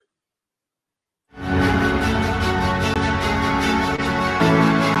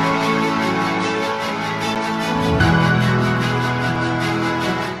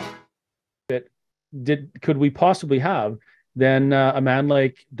could we possibly have than a man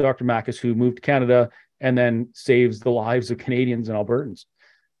like Dr. Makis, who moved to Canada and then saves the lives of Canadians and Albertans.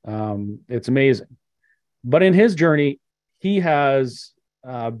 It's amazing. But in his journey, he has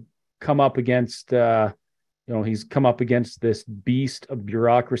come up against, he's come up against this beast of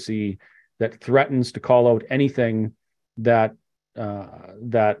bureaucracy that threatens to call out anything that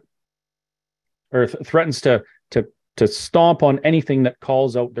threatens to stomp on anything that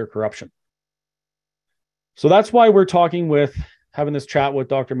calls out their corruption. So that's why we're having this chat with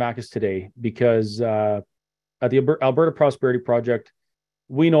Dr. Makis today, because at the Alberta Prosperity Project,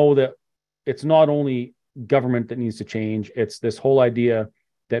 we know that it's not only government that needs to change, it's this whole idea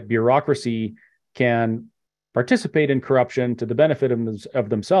that bureaucracy can participate in corruption to the benefit of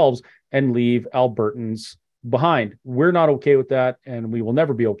themselves and leave Albertans behind. We're not okay with that, and we will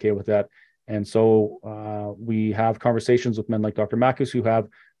never be okay with that. And so we have conversations with men like Dr. Makis who have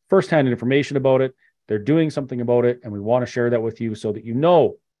firsthand information about it. They're doing something about it, and we want to share that with you so that you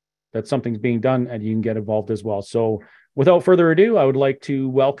know that something's being done and you can get involved as well. So without further ado, I would like to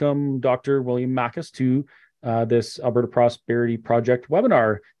welcome Dr. William Makis to this Alberta Prosperity Project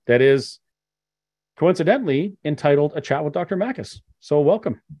webinar that is coincidentally entitled A Chat with Dr. Makis. So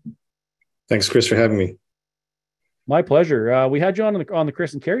welcome. Thanks, Chris, for having me. My pleasure. We had you on the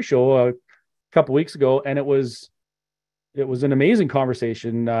Chris and Carrie show a couple weeks ago, and it was an amazing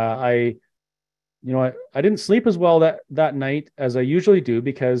conversation. I didn't sleep as well that night as I usually do,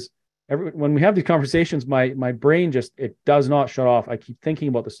 because when we have these conversations, my brain it does not shut off. I keep thinking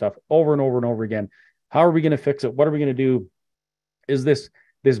about the stuff over and over and over again. How are we going to fix it? What are we going to do? Is this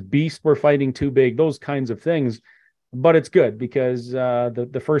beast we're fighting too big? Those kinds of things. But it's good, because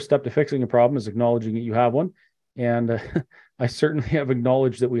the first step to fixing a problem is acknowledging that you have one. And I certainly have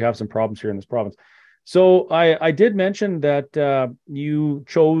acknowledged that we have some problems here in this province. So I did mention that you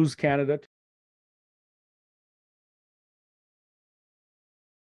chose Canada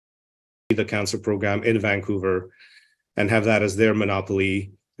the cancer program in Vancouver and have that as their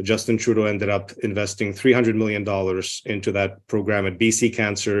monopoly. Justin Trudeau ended up investing $300 million into that program at BC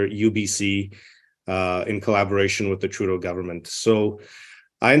Cancer, UBC, in collaboration with the Trudeau government. So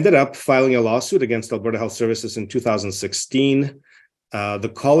I ended up filing a lawsuit against Alberta Health Services in 2016.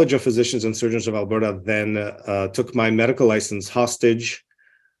 The College of Physicians and Surgeons of Alberta then took my medical license hostage.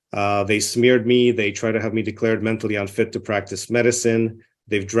 They smeared me. They tried to have me declared mentally unfit to practice medicine.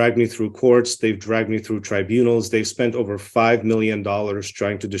 They've dragged me through courts. They've dragged me through tribunals. They've spent over $5 million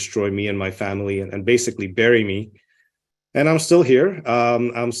trying to destroy me and my family and basically bury me. And I'm still here.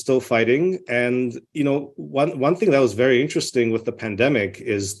 I'm still fighting. And, one thing that was very interesting with the pandemic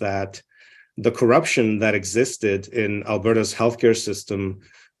is that the corruption that existed in Alberta's healthcare system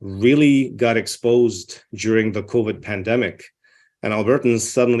really got exposed during the COVID pandemic. And Albertans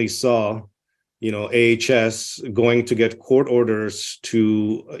suddenly saw AHS going to get court orders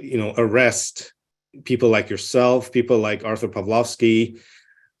to, arrest people like yourself, people like Arthur Pawlowski.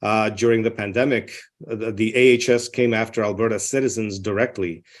 During the pandemic, the AHS came after Alberta citizens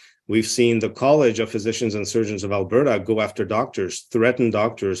directly. We've seen the College of Physicians and Surgeons of Alberta go after doctors, threaten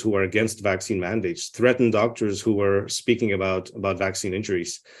doctors who are against vaccine mandates, threaten doctors who were speaking about vaccine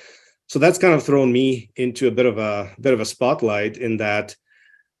injuries. So that's kind of thrown me into a bit of a spotlight, in that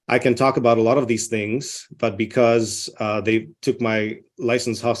I can talk about a lot of these things, but because they took my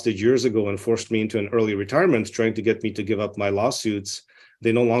license hostage years ago and forced me into an early retirement, trying to get me to give up my lawsuits,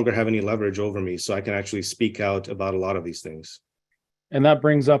 they no longer have any leverage over me. So I can actually speak out about a lot of these things. And that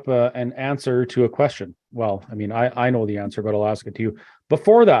brings up an answer to a question. Well, I mean, I know the answer, but I'll ask it to you.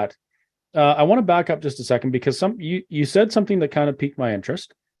 Before that, I want to back up just a second, because you said something that kind of piqued my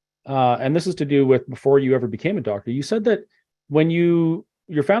interest. And this is to do with before you ever became a doctor. You said that when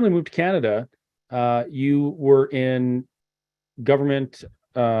your family moved to Canada, you were in government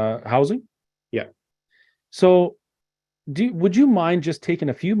housing? Yeah. So would you mind just taking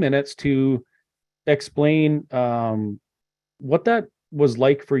a few minutes to explain what that was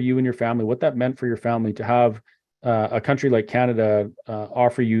like for you and your family, what that meant for your family to have a country like Canada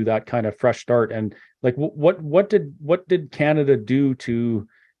offer you that kind of fresh start, and like what did Canada do to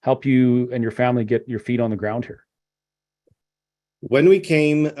help you and your family get your feet on the ground here? When we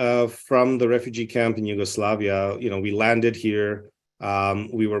came from the refugee camp in Yugoslavia, we landed here.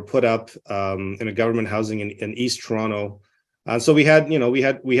 We were put up in a government housing in East Toronto, and so we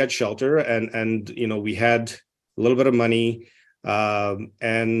had shelter and we had a little bit of money,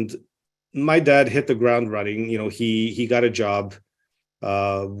 and my dad hit the ground running. He got a job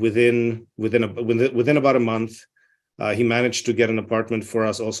within about a month. He managed to get an apartment for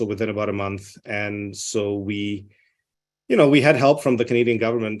us also within about a month, and so we had help from the Canadian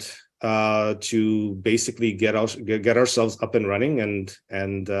government to basically get ourselves up and running,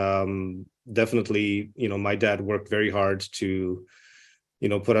 and definitely, my dad worked very hard to,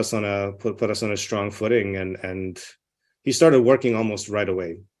 put us on a strong footing, and he started working almost right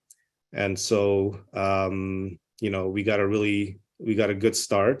away. And so, we got a good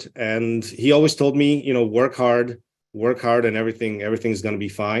start. And he always told me, work hard, and everything's going to be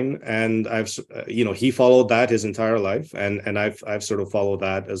fine. And he followed that his entire life. And I've sort of followed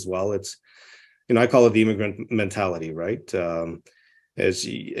that as well. It's, I call it the immigrant mentality, right? As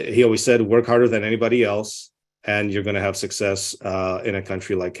he always said, work harder than anybody else, and you're going to have success in a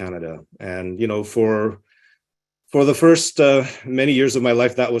country like Canada. And, for the first many years of my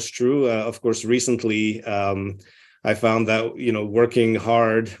life, that was true. Of course, recently, I found that, working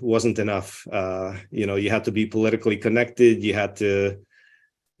hard wasn't enough. You had to be politically connected. You had to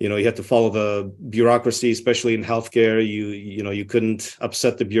follow the bureaucracy, especially in healthcare. You couldn't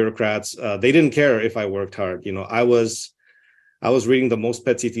upset the bureaucrats. They didn't care if I worked hard. I was reading the most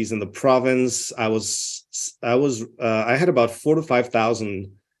PET CTs in the province. I had about 4,000 to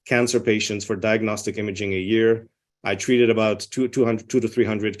 5,000 cancer patients for diagnostic imaging a year. I treated about 200 to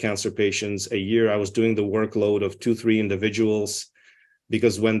 300 cancer patients a year. I was doing the workload of 2-3 individuals,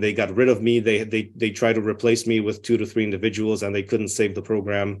 because when they got rid of me, they tried to replace me with 2 to 3 individuals, and they couldn't save the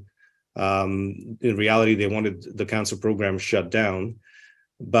program. In reality, they wanted the cancer program shut down.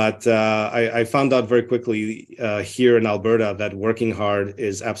 But I found out very quickly here in Alberta that working hard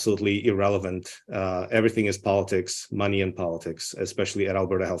is absolutely irrelevant. Everything is politics, money and politics, especially at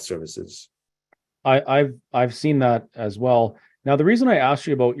Alberta Health Services. I've seen that as well. Now, the reason I asked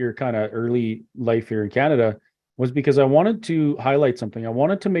you about your kind of early life here in Canada was because I wanted to highlight something. I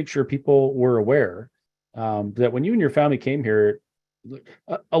wanted to make sure people were aware that when you and your family came here,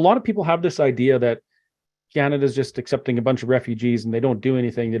 a lot of people have this idea that Canada's just accepting a bunch of refugees and they don't do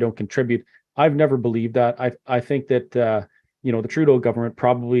anything, they don't contribute. I've never believed that. I think that the Trudeau government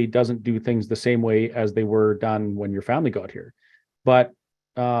probably doesn't do things the same way as they were done when your family got here. But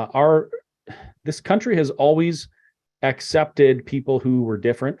this country has always accepted people who were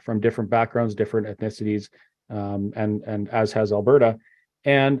different, from different backgrounds, different ethnicities, and as has Alberta.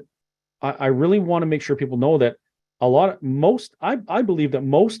 And I really want to make sure people know that I believe that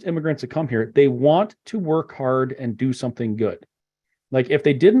most immigrants that come here, they want to work hard and do something good. Like, if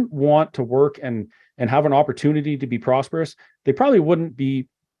they didn't want to work and have an opportunity to be prosperous, they probably wouldn't be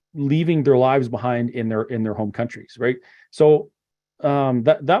leaving their lives behind in their home countries, right? So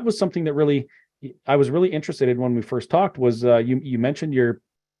that was something that I was really interested in when we first talked. Was you mentioned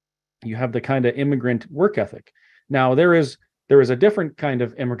you have the kind of immigrant work ethic. Now there is a different kind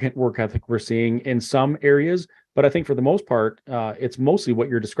of immigrant work ethic we're seeing in some areas, but I think for the most part, it's mostly what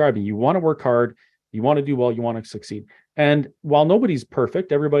you're describing. You want to work hard, you want to do well, you want to succeed. And while nobody's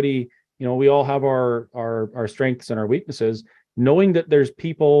perfect, everybody, we all have our strengths and our weaknesses. Knowing that there's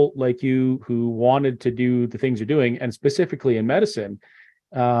people like you who wanted to do the things you're doing, and specifically in medicine,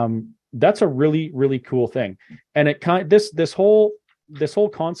 that's a really, really cool thing. And this whole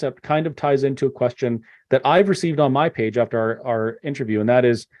concept kind of ties into a question that I've received on my page after our interview, and that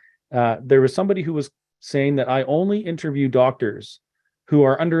is, there was somebody who was saying that I only interview doctors who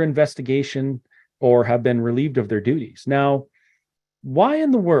are under investigation or have been relieved of their duties. Now, why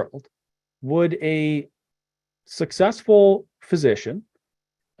in the world would a successful physician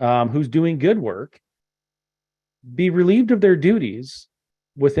who's doing good work be relieved of their duties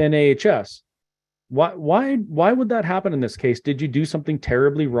within AHS? Why would that happen in this case? Did you do something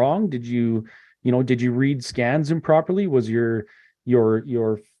terribly wrong? Did you read scans improperly? Was your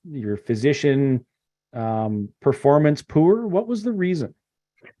physician performance poor? What was the reason?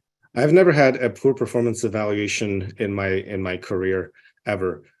 I've never had a poor performance evaluation in my career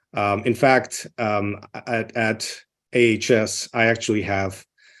ever. In fact, at AHS, I actually have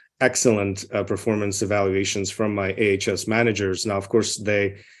excellent performance evaluations from my AHS managers. Now, of course,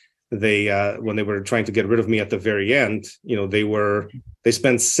 they when they were trying to get rid of me at the very end, they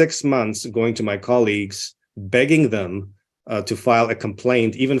spent 6 months going to my colleagues, begging them to file a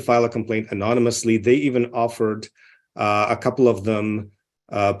complaint anonymously. They even offered a couple of them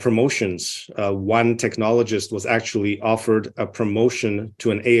promotions. One technologist was actually offered a promotion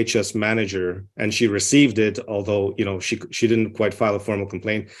to an AHS manager, and she received it, although she didn't quite file a formal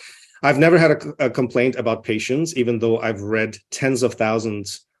complaint. I've never had a complaint about patients, even though I've read tens of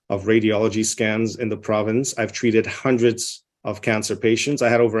thousands of radiology scans in the province. I've treated hundreds of cancer patients. I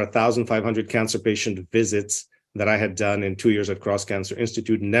had over 1,500 cancer patient visits that I had done in 2 years at Cross Cancer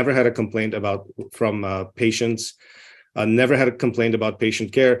Institute. Never had a complaint from patients. Never had a complaint about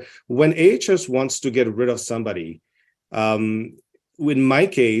patient care. When AHS wants to get rid of somebody, in my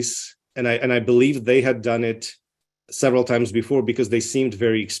case, and I believe they had done it several times before because they seemed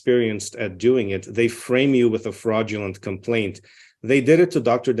very experienced at doing it, they frame you with a fraudulent complaint. They did it to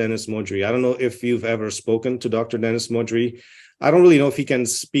Dr. Dennis Modry. I don't know if you've ever spoken to Dr. Dennis Modry. I don't really know if he can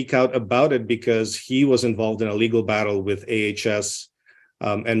speak out about it because he was involved in a legal battle with AHS.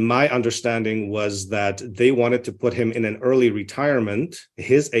 And my understanding was that they wanted to put him in an early retirement,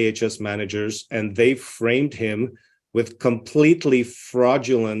 his AHS managers, and they framed him with completely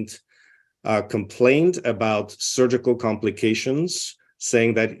fraudulent complaint about surgical complications,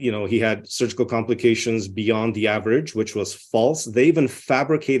 saying that, you know, he had surgical complications beyond the average, which was false. They even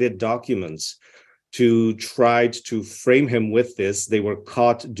fabricated documents to try to frame him with this. They were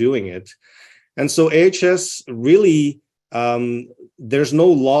caught doing it. And so AHS really, there's no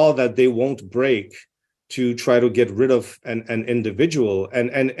law that they won't break to try to get rid of an individual.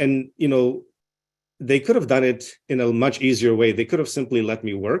 And you know, they could have done it in a much easier way. They could have simply let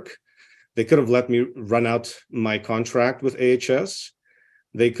me work. They could have let me run out my contract with AHS.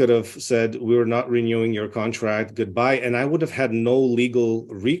 They could have said, we're not renewing your contract, goodbye. And I would have had no legal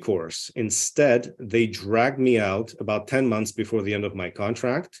recourse. Instead, they dragged me out about 10 months before the end of my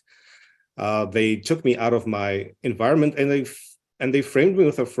contract. They took me out of my environment and they framed me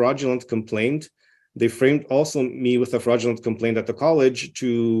with a fraudulent complaint. They framed also me with a fraudulent complaint at the college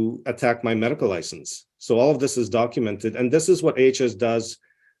to attack my medical license. So all of this is documented. And this is what AHS does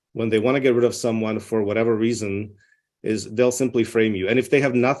when they want to get rid of someone for whatever reason, is they'll simply frame you. And if they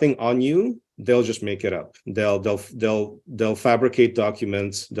have nothing on you, they'll just make it up. They'll fabricate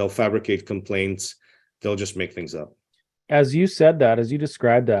documents, they'll fabricate complaints, they'll just make things up. As you said that, as you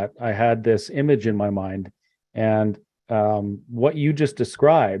described that, I had this image in my mind. And what you just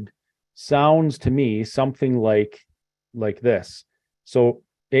described sounds to me something like this. So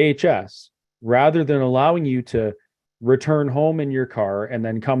AHS, rather than allowing you to return home in your car and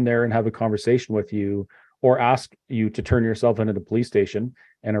then come there and have a conversation with you, or ask you to turn yourself into the police station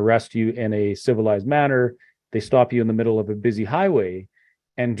and arrest you in a civilized manner, they stop you in the middle of a busy highway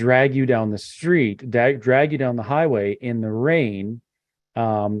and drag you down the street, drag you down the highway in the rain,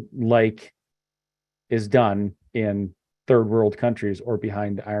 like is done in third world countries or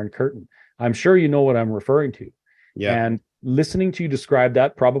behind the Iron Curtain. I'm sure you know what I'm referring to. Yeah. And listening to you describe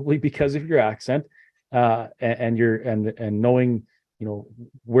that, probably because of your accent, and knowing, you know,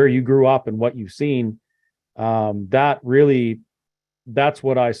 where you grew up and what you've seen, that's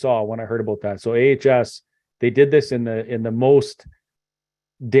what I saw when I heard about that. So AHS, they did this in the most,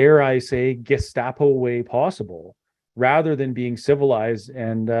 dare I say, Gestapo way possible, rather than being civilized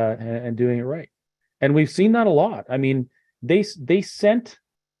and doing it right. And we've seen that a lot. I mean, they sent,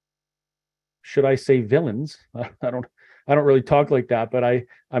 should I say, villains? I don't really talk like that, but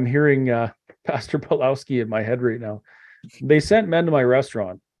I'm hearing Pastor Pawlowski in my head right now. They sent men to my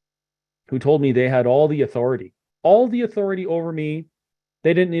restaurant who told me they had all the authority over me.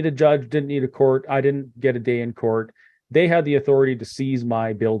 They didn't need a judge, didn't need a court. I didn't get a day in court. They had the authority to seize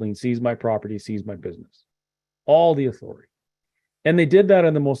my building, seize my property, seize my business. All the authority. And they did that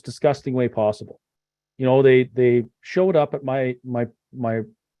in the most disgusting way possible. You know, they showed up at my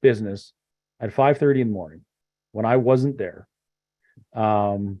business at 5:30 in the morning when I wasn't there.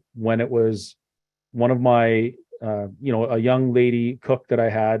 When it was one of my, a young lady cook that I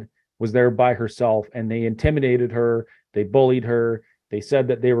had was there by herself, and they intimidated her. They bullied her. They said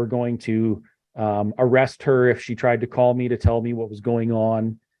that they were going to arrest her if she tried to call me to tell me what was going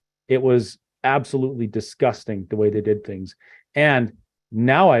on. It was absolutely disgusting the way they did things. And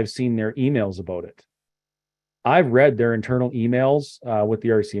now I've seen their emails about it. I've read their internal emails with the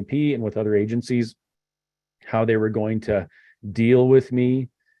RCMP and with other agencies, how they were going to deal with me,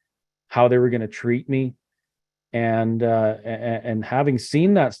 how they were going to treat me. And having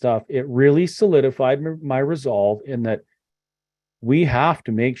seen that stuff, it really solidified my resolve in that we have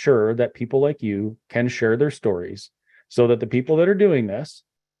to make sure that people like you can share their stories, so that the people that are doing this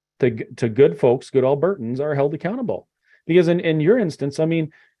to good folks, good Albertans, are held accountable. Because in your instance, I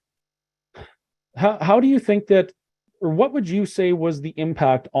mean, how do you think that, or what would you say was the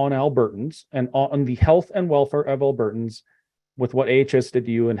impact on Albertans and on the health and welfare of Albertans with what AHS did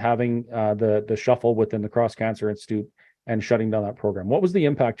to you and having the shuffle within the Cross Cancer Institute and shutting down that program? What was the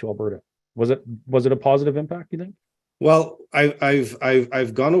impact to Alberta? Was it a positive impact, you think? Well,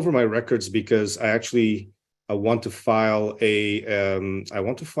 I've gone over my records because I actually want to file an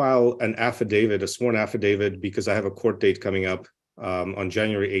affidavit, a sworn affidavit, because I have a court date coming up on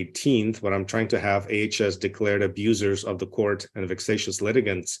January 18th, when I'm trying to have AHS declared abusers of the court and vexatious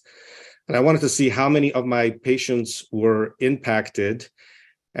litigants. And I wanted to see how many of my patients were impacted.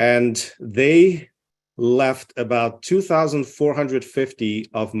 And they left about 2,450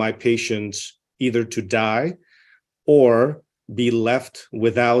 of my patients either to die or be left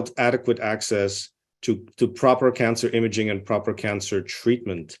without adequate access to proper cancer imaging and proper cancer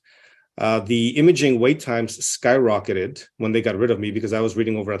treatment. The imaging wait times skyrocketed when they got rid of me because I was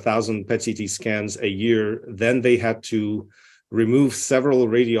reading over 1,000 PET-CT scans a year. Then they had to remove several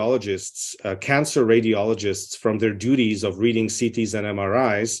radiologists, cancer radiologists, from their duties of reading CTs and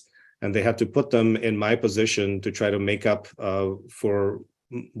MRIs, and they had to put them in my position to try to make up for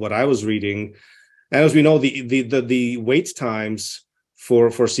what I was reading. And as we know, the wait times for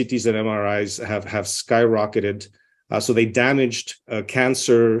CTs and MRIs have skyrocketed. So they damaged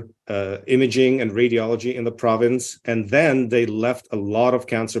cancer imaging and radiology in the province, and then they left a lot of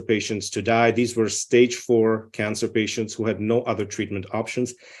cancer patients to die. These were stage 4 cancer patients who had no other treatment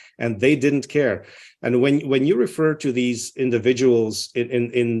options, and they didn't care. And when you refer to these individuals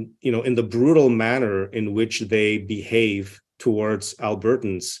in the brutal manner in which they behave towards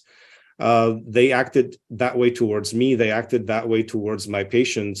Albertans, they acted that way towards me. They acted that way towards my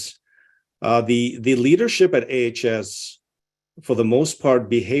patients. The leadership at AHS, for the most part,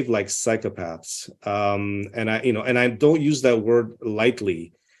 behave like psychopaths, and I don't use that word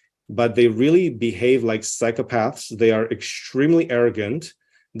lightly, but they really behave like psychopaths. They are extremely arrogant.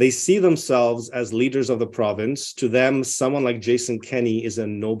 They see themselves as leaders of the province. To them, someone like Jason Kenney is a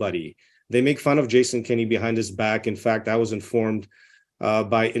nobody. They make fun of Jason Kenney behind his back. In fact, I was informed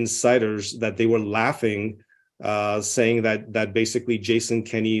by insiders that they were laughing, saying that basically Jason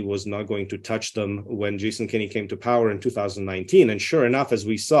Kenney was not going to touch them when Jason Kenney came to power in 2019. And sure enough, as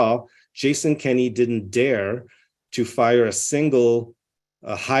we saw, Jason Kenney didn't dare to fire a single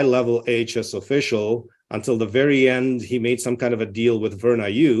high-level AHS official until the very end. He made some kind of a deal with Verna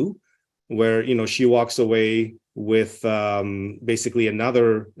Yu, where she walks away with basically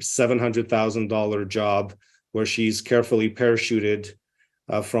another $700,000 job, where she's carefully parachuted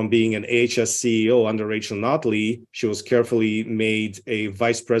from being an AHS CEO under Rachel Notley. She was carefully made a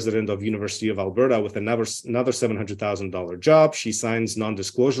vice president of University of Alberta with another $700,000 job. She signs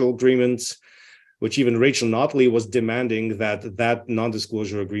non-disclosure agreements, which even Rachel Notley was demanding that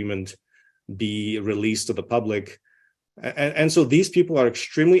non-disclosure agreement be released to the public. And so these people are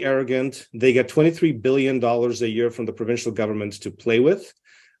extremely arrogant. They get $23 billion a year from the provincial government to play with.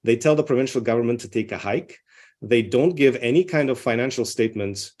 They tell the provincial government to take a hike. They don't give any kind of financial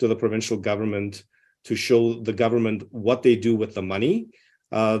statements to the provincial government to show the government what they do with the money.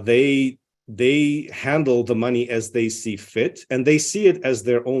 They handle the money as they see fit, and they see it as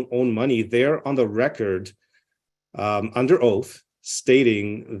their own money. They're on the record under oath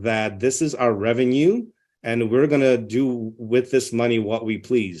stating that this is our revenue and we're going to do with this money what we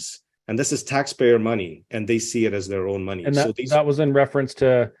please. And this is taxpayer money, and they see it as their own money. And that was in reference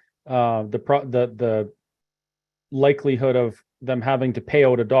to the likelihood of them having to pay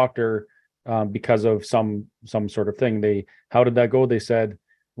out a doctor because of some sort of thing. How did that go? They said,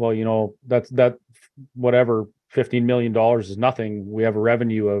 well, that whatever, $15 million is nothing. We have a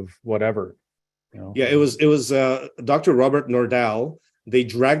revenue of whatever. Yeah, it was Dr. Robert Nordal. They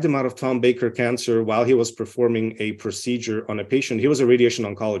dragged him out of Tom Baker Cancer while he was performing a procedure on a patient. He was a radiation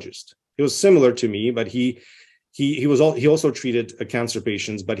oncologist. He was similar to me, but he also treated cancer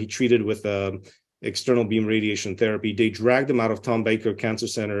patients, but he treated with external beam radiation therapy. They dragged him out of Tom Baker Cancer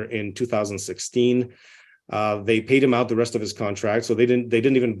Center in 2016. They paid him out the rest of his contract, so they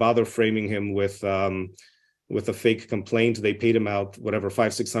didn't even bother framing him with a fake complaint. They paid him out whatever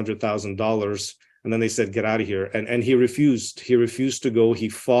 $500,000-$600,000, and then they said, get out of here. And he refused. He refused to go. He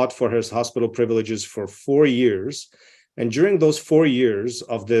fought for his hospital privileges for 4 years. And during those 4 years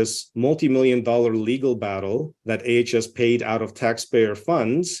of this multi-million-dollar legal battle that AHS paid out of taxpayer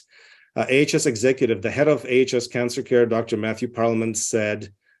funds, AHS executive, the head of AHS Cancer Care, Dr. Matthew Parliament,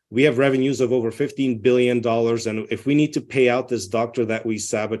 said, we have revenues of over $15 billion, and if we need to pay out this doctor that we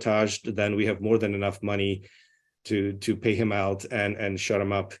sabotaged, then we have more than enough money to pay him out and shut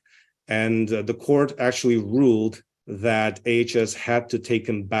him up. And the court actually ruled that AHS had to take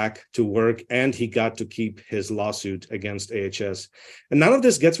him back to work, and he got to keep his lawsuit against AHS. And none of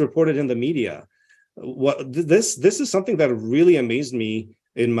this gets reported in the media. This is something that really amazed me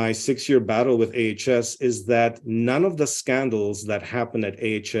in my 6-year battle with AHS, is that none of the scandals that happen at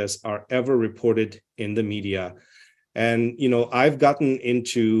AHS are ever reported in the media. And, I've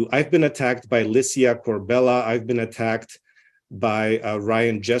been attacked by Licia Corbella. I've been attacked by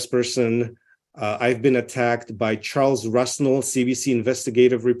Ryan Jesperson. I've been attacked by Charles Rusnell, CBC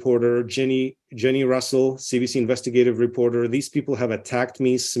investigative reporter, Jenny Russell, CBC investigative reporter. These people have attacked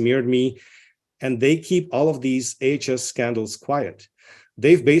me, smeared me, and they keep all of these AHS scandals quiet.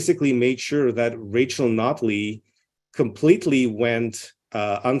 they've basically made sure that Rachel Notley completely went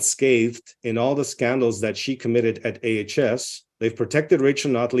unscathed in all the scandals that she committed at AHS. They've protected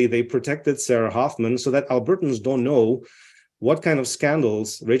Rachel Notley, they protected Sarah Hoffman, so that Albertans don't know what kind of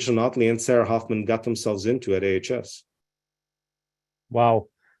scandals Rachel Notley and Sarah Hoffman got themselves into at AHS. Wow.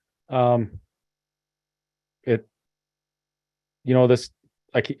 I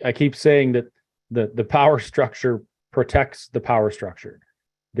keep saying that the power structure protects the power structure.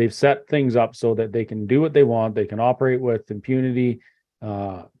 They've set things up so that they can do what they want. They can operate with impunity.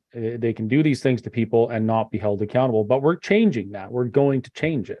 They can do these things to people and not be held accountable. But we're changing that. We're going to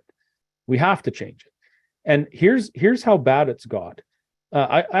change it. We have to change it. And here's how bad it's got.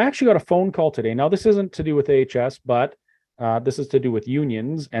 I actually got a phone call today. Now, this isn't to do with AHS, but this is to do with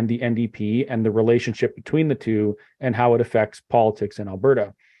unions and the NDP and the relationship between the two and how it affects politics in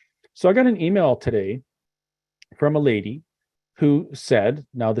Alberta. So I got an email today from a lady who said,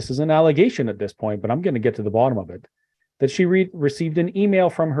 now this is an allegation at this point, but I'm going to get to the bottom of it, that she received an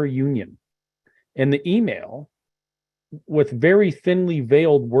email from her union. And the email, with very thinly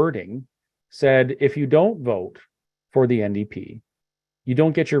veiled wording, said, if you don't vote for the NDP, you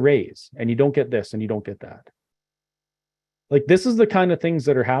don't get your raise, and you don't get this, and you don't get that. Like, this is the kind of things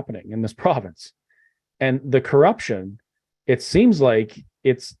that are happening in this province. And the corruption, it seems like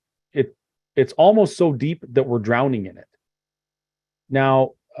it's almost so deep that we're drowning in it.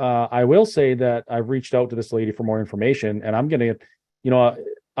 Now, I will say that I've reached out to this lady for more information, and I'm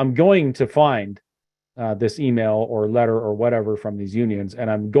going to find this email or letter or whatever from these unions,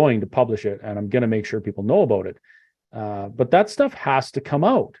 and I'm going to publish it, and I'm going to make sure people know about it. But that stuff has to come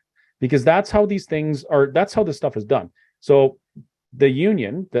out, because that's how these things are. That's how this stuff is done. So the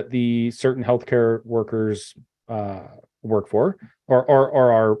union that the certain healthcare workers work for,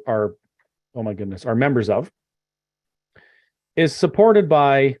 or are oh my goodness, are members of, is supported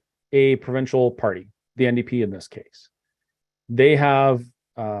by a provincial party, the NDP in this case. They have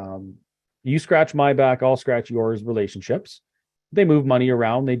you scratch my back, I'll scratch yours relationships. They move money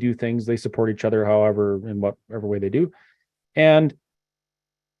around, they do things, they support each other however, in whatever way they do. And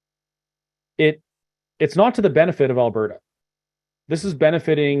it's not to the benefit of Alberta. This is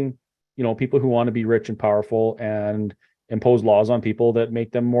benefiting, people who want to be rich and powerful and impose laws on people that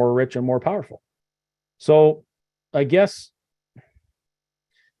make them more rich and more powerful. So I guess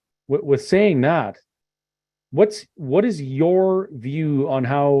with saying that, what is your view on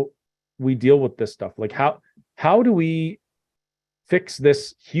how we deal with this stuff? Like, how do we fix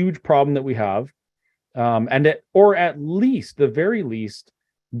this huge problem that we have, or at least, the very least,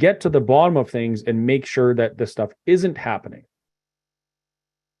 get to the bottom of things and make sure that this stuff isn't happening?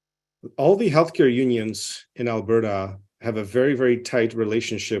 All the healthcare unions in Alberta have a very, very tight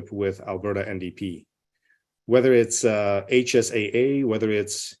relationship with Alberta NDP. Whether it's HSAA, whether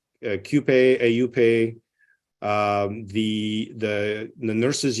it's QPAY, AUPAY, the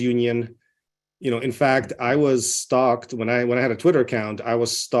nurses union. In fact, I was stalked when I had a Twitter account. I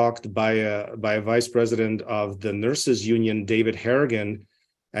was stalked by a vice president of the nurses union, David Harrigan,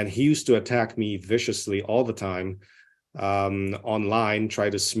 and he used to attack me viciously all the time online, try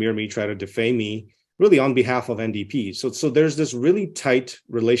to smear me, try to defame me, really on behalf of NDP. So there's this really tight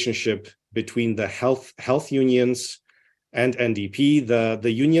relationship between the health unions and NDP.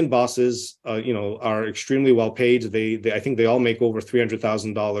 The union bosses, are extremely well paid. They I think they all make over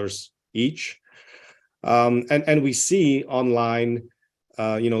 $300,000 each. And we see online,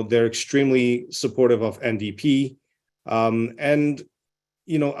 they're extremely supportive of NDP. What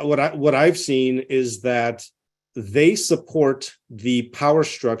I've seen is that they support the power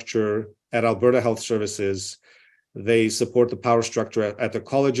structure at Alberta Health Services. They support the power structure at the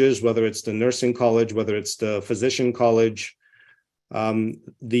colleges, whether it's the nursing college, whether it's the physician college. The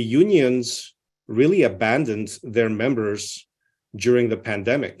unions really abandoned their members during the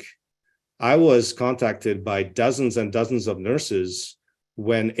pandemic. I was contacted by dozens and dozens of nurses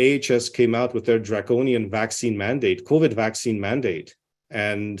when AHS came out with their draconian vaccine mandate, COVID vaccine mandate,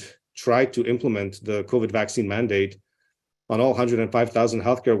 and tried to implement the COVID vaccine mandate on all 105,000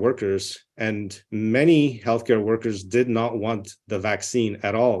 healthcare workers. And many healthcare workers did not want the vaccine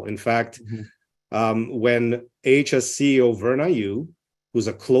at all. In fact, when AHS CEO Verna Yu, who's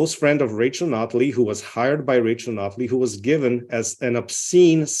a close friend of Rachel Notley, who was hired by Rachel Notley, who was given as an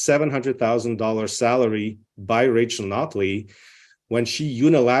obscene $700,000 salary by Rachel Notley, when she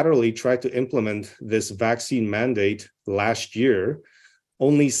unilaterally tried to implement this vaccine mandate last year,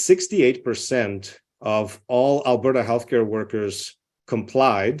 only 68% of all Alberta healthcare workers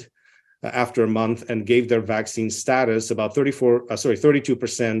complied after a month and gave their vaccine status. About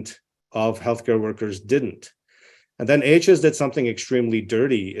 32% of healthcare workers didn't. And then AHS did something extremely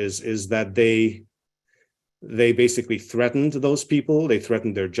dirty, is that they basically threatened those people. They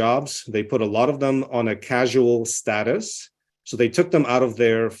threatened their jobs. They put a lot of them on a casual status. So they took them out of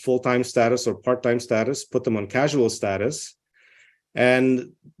their full-time status or part-time status, put them on casual status,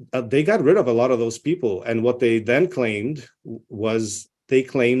 and they got rid of a lot of those people. And what they then claimed was they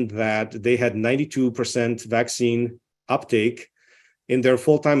claimed that they had 92% vaccine uptake in their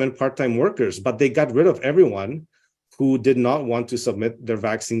full-time and part-time workers, but they got rid of everyone who did not want to submit their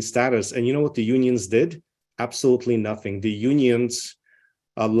vaccine status. And you know what the unions did? Absolutely nothing. The unions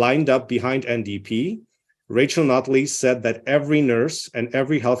lined up behind NDP. Rachel Notley said that every nurse and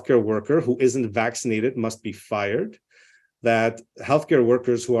every healthcare worker who isn't vaccinated must be fired, that healthcare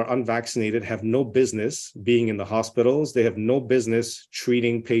workers who are unvaccinated have no business being in the hospitals. They have no business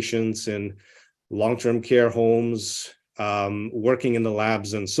treating patients in long-term care homes, working in the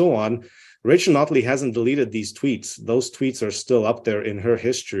labs, and so on. Rachel Notley hasn't deleted these tweets. Those tweets are still up there in her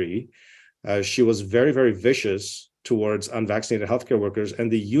history. She was very, very vicious towards unvaccinated healthcare workers,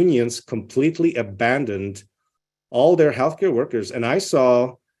 and the unions completely abandoned all their healthcare workers. And I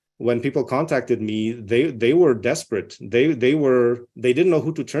saw when people contacted me, they were desperate. They didn't know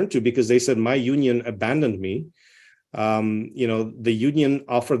who to turn to because they said, my union abandoned me. The union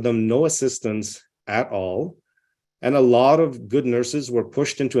offered them no assistance at all. And a lot of good nurses were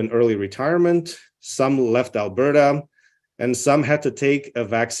pushed into an early retirement. Some left Alberta, and some had to take a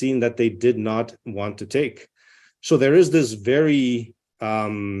vaccine that they did not want to take. So there is this very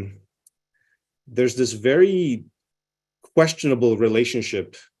questionable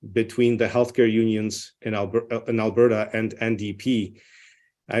relationship between the healthcare unions in Alberta and NDP.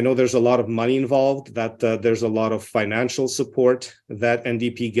 I know there's a lot of money involved, that there's a lot of financial support that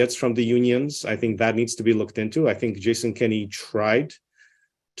NDP gets from the unions. I think that needs to be looked into. I think Jason Kenney tried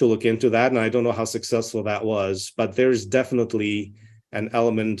to look into that, and I don't know how successful that was, but there's definitely an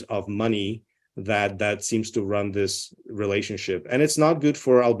element of money that seems to run this relationship. And it's not good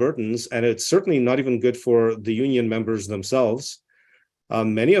for Albertans, and it's certainly not even good for the union members themselves,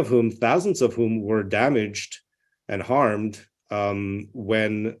 many of whom, thousands of whom, were damaged and harmed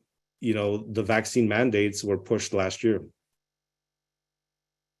when the vaccine mandates were pushed last year.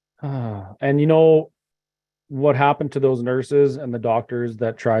 And what happened to those nurses and the doctors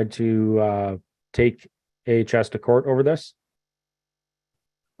that tried to take AHS to court over this?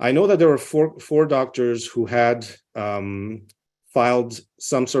 I know that there were four doctors who had filed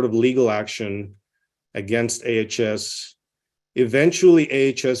some sort of legal action against AHS. Eventually,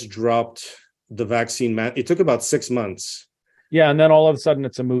 AHS dropped the vaccine. It took about 6 months. Yeah, and then all of a sudden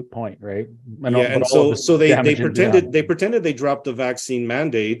it's a moot point, right? And so they pretended they dropped the vaccine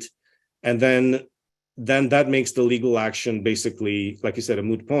mandate, and then that makes the legal action basically, like you said, a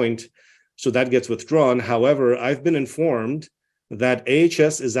moot point. So that gets withdrawn. However, I've been informed that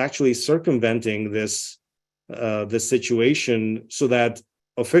AHS is actually circumventing this situation so that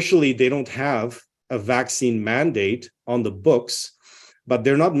officially they don't have a vaccine mandate on the books, but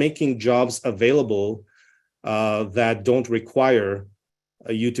they're not making jobs available that don't require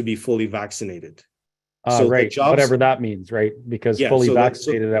you to be fully vaccinated. So right, whatever that means, right? Because fully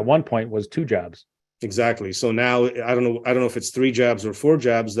vaccinated at one point was 2 jabs. Exactly. So now I don't know if it's 3 jabs or 4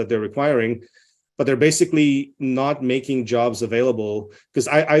 jabs that they're requiring, but they're basically not making jobs available. Because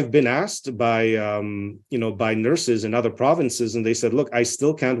I've been asked by by nurses in other provinces, and they said, look, I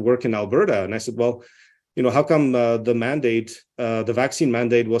still can't work in Alberta. And I said, well, how come the vaccine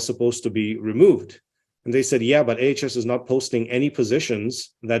mandate was supposed to be removed? And they said, yeah, but AHS is not posting any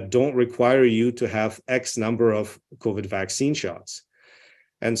positions that don't require you to have X number of COVID vaccine shots.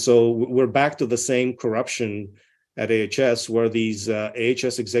 And so we're back to the same corruption at AHS, where these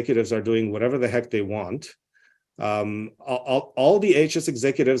AHS executives are doing whatever the heck they want. All the AHS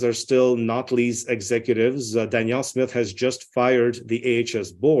executives are still Notley's executives. Danielle Smith has just fired the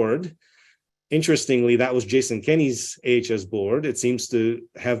AHS board. Interestingly, that was Jason Kenney's AHS board. It seems to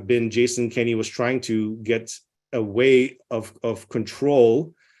have been Jason Kenney was trying to get a way of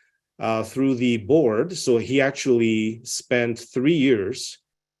control through the board. So he actually spent 3 years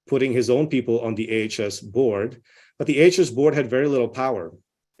putting his own people on the AHS board. But the AHS board had very little power.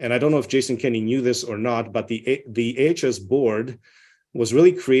 And I don't know if Jason Kenney knew this or not, but the AHS board was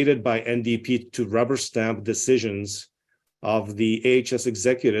really created by NDP to rubber stamp decisions of the AHS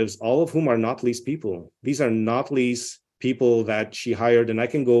executives, all of whom are Notley's people. These are Notley's people that she hired, and I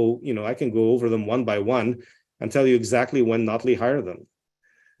can go over them one by one and tell you exactly when Notley hired them.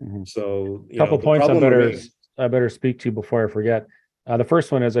 Mm-hmm. So a couple points I better speak to before I forget. The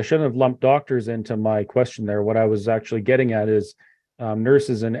first one is I shouldn't have lumped doctors into my question there. What I was actually getting at is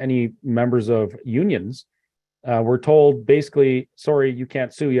nurses and any members of unions we're told basically, sorry, you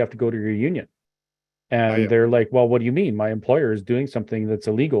can't sue. You have to go to your union. And they're like, well, what do you mean? My employer is doing something that's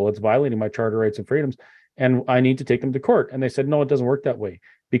illegal. It's violating my charter rights and freedoms, and I need to take them to court. And they said, no, it doesn't work that way,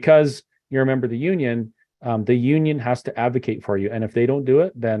 because you're a member of the union has to advocate for you. And if they don't do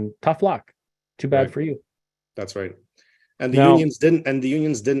it, then tough luck. Too bad for you. That's right. And the Now,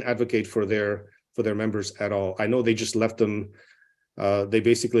 unions didn't advocate for their members at all. I know they just left them, they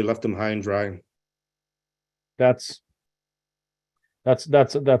basically left them high and dry. That's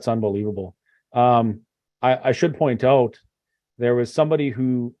unbelievable. I should point out, there was somebody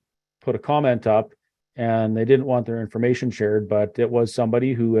who put a comment up and they didn't want their information shared, but it was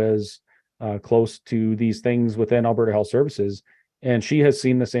somebody who is close to these things within Alberta Health Services, and she has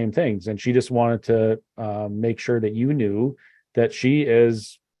seen the same things, and she just wanted to make sure that you knew that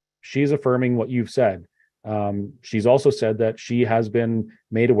she's affirming what you've said. She's also said that she has been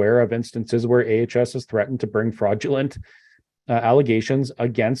made aware of instances where AHS has threatened to bring fraudulent allegations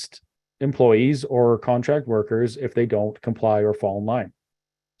against employees or contract workers if they don't comply or fall in line.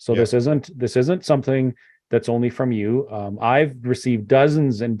 So this isn't something that's only from you. I've received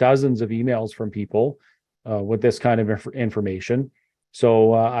dozens and dozens of emails from people with this kind of information.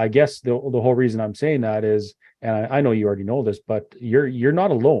 So I guess the whole reason I'm saying that is, and I know you already know this, but you're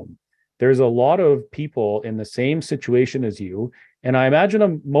not alone. There's a lot of people in the same situation as you, and I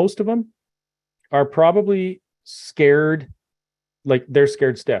imagine most of them are probably scared, like they're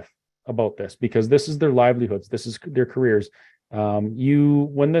scared stiff about this, because this is their livelihoods, this is their careers.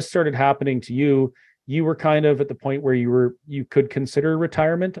 When this started happening to you, you were kind of at the point where you could consider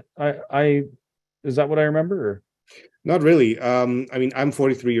retirement. Is that what I remember? Or? Not really. I mean, I'm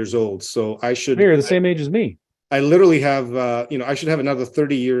 43 years old, so I should. You're the same age as me. I literally have, I should have another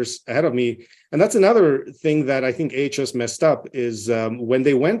 30 years ahead of me. And that's another thing that I think AHS messed up is when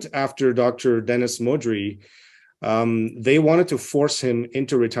they went after Dr. Dennis Modry, they wanted to force him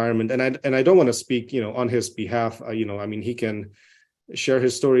into retirement. And I don't want to speak, on his behalf. I mean, he can share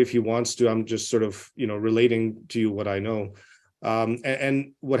his story if he wants to. I'm just sort of, relating to you what I know.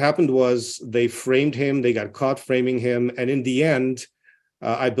 And what happened was they framed him. They got caught framing him. And in the end,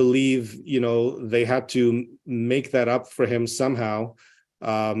 I believe, they had to make that up for him somehow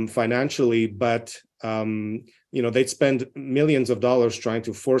financially. But, they'd spend millions of dollars trying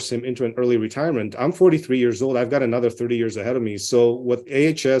to force him into an early retirement. I'm 43 years old. I've got another 30 years ahead of me. So with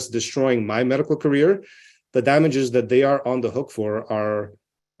AHS destroying my medical career, the damages that they are on the hook for are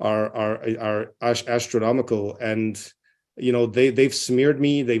astronomical. And they've smeared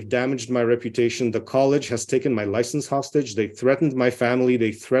me, they've damaged my reputation. The college has taken my license hostage. They threatened my family,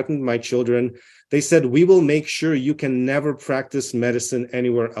 they threatened my children. They said, we will make sure you can never practice medicine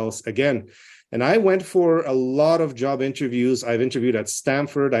anywhere else again. And I went for a lot of job interviews. I've interviewed at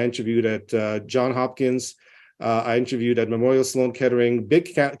Stanford, I interviewed at Johns Hopkins, I interviewed at Memorial Sloan Kettering,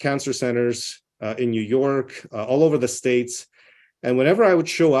 big cancer centers in New York, all over the States. And whenever I would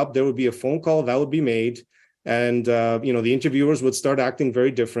show up, there would be a phone call that would be made. And, the interviewers would start acting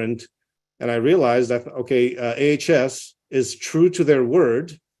very different. And I realized that, AHS is true to their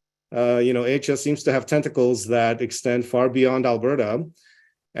word. AHS seems to have tentacles that extend far beyond Alberta.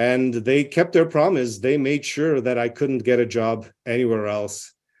 And they kept their promise. They made sure that I couldn't get a job anywhere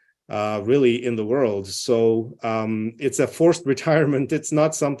else, really, in the world. So it's a forced retirement. It's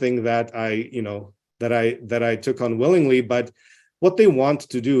not something that I took on willingly, but what they want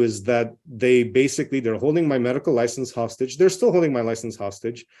to do is that they're holding my medical license hostage. They're still holding my license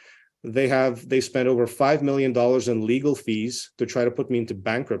hostage. They spent over $5 million in legal fees to try to put me into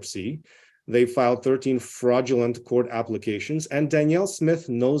bankruptcy. They filed 13 fraudulent court applications, and Danielle Smith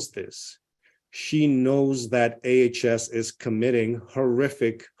knows this. She knows that AHS is committing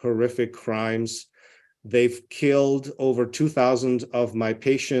horrific, horrific crimes. They've killed over 2,000 of my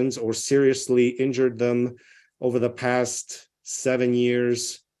patients or seriously injured them over the past 7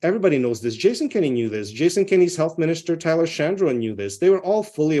 years. Everybody knows this. Jason Kenney knew this. Jason Kenney's health minister, Tyler Shandro, knew this. They were all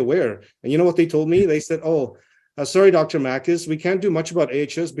fully aware. And you know what they told me? They said, sorry, Dr. Makis, we can't do much about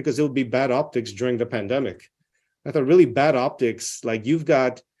AHS because it would be bad optics during the pandemic. I thought, really bad optics? Like, you've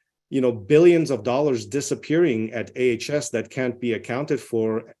got, billions of dollars disappearing at AHS that can't be accounted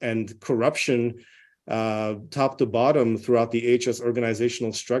for, and corruption top to bottom throughout the AHS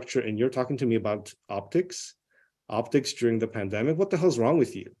organizational structure. And you're talking to me about optics during the pandemic? What the hell's wrong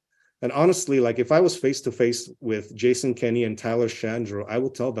with you? And honestly, like, if I was face to face with Jason Kenney and Tyler Shandro, I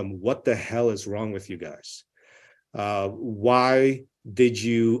will tell them, what the hell is wrong with you guys? Why did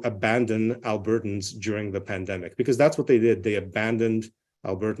you abandon Albertans during the pandemic? Because that's what they did. They abandoned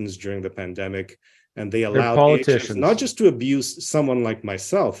Albertans during the pandemic, and they allowed AHS not just to abuse someone like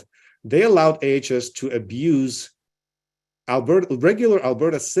myself, they allowed AHS to abuse regular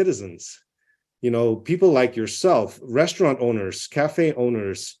Alberta citizens, people like yourself, restaurant owners, cafe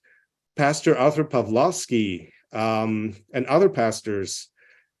owners, Pastor Arthur Pavlovsky, and other pastors.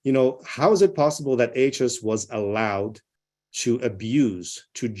 How is it possible that AHS was allowed to abuse,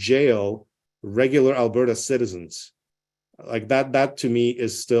 to jail regular Alberta citizens? Like that to me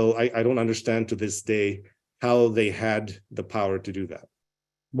is still, I don't understand to this day how they had the power to do that.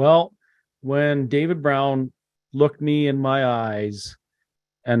 Well, when David Brown looked me in my eyes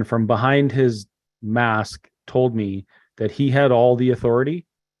and from behind his mask told me that he had all the authority,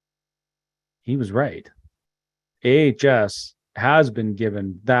 he was right. AHS has been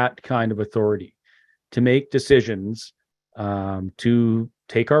given that kind of authority to make decisions, to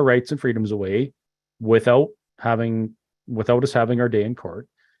take our rights and freedoms away without us having our day in court.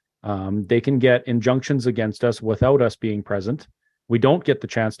 They can get injunctions against us without us being present. We don't get the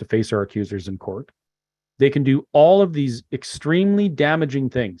chance to face our accusers in court. They can do all of these extremely damaging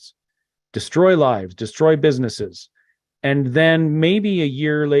things, destroy lives, destroy businesses. And then maybe a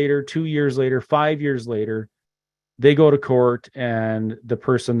year later, 2 years later, 5 years later, they go to court and the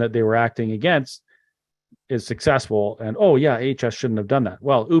person that they were acting against is successful. And, oh yeah, AHS shouldn't have done that.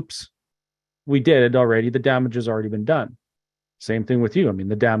 Well, oops, we did it already. The damage has already been done. Same thing with you. I mean,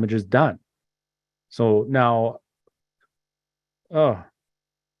 the damage is done. So now,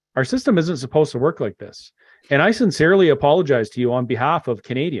 our system isn't supposed to work like this. And I sincerely apologize to you on behalf of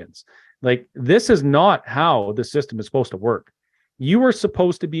Canadians. Like, this is not how the system is supposed to work. You are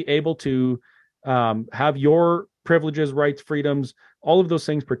supposed to be able to have your privileges, rights, freedoms, all of those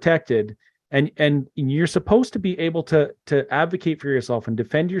things protected. And you're supposed to be able to advocate for yourself and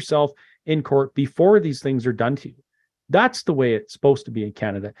defend yourself in court before these things are done to you. That's the way it's supposed to be in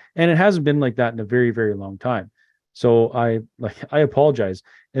Canada. And it hasn't been like that in a very, very long time. So I apologize.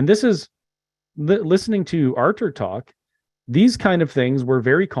 And this is listening to Arthur talk. These kind of things were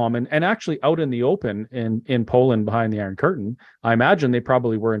very common and actually out in the open in Poland behind the Iron Curtain. I imagine they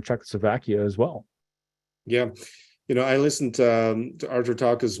probably were in Czechoslovakia as well. Yeah. I listened to Arthur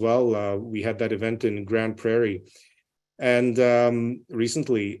talk as well. We had that event in Grand Prairie and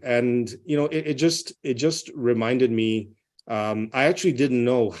recently. And, it just reminded me, I actually didn't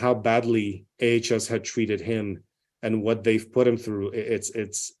know how badly AHS had treated him and what they've put him through. It's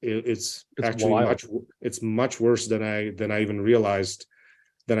actually wild. It's much worse than I even realized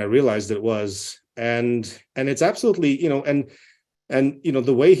it was. And it's absolutely, and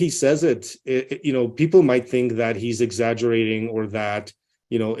the way he says it, people might think that he's exaggerating or that,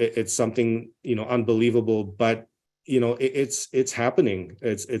 it's something, unbelievable, but it's happening.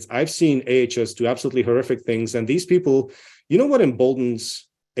 I've seen AHS do absolutely horrific things. And these people, what emboldens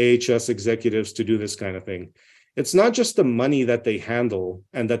AHS executives to do this kind of thing? It's not just the money that they handle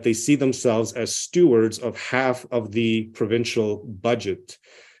and that they see themselves as stewards of half of the provincial budget,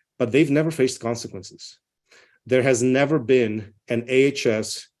 but they've never faced consequences. There has never been an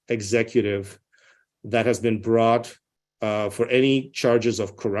AHS executive that has been brought for any charges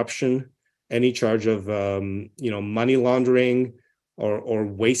of corruption, any charge of money laundering or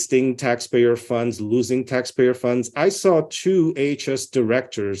wasting taxpayer funds, losing taxpayer funds. I saw 2 AHS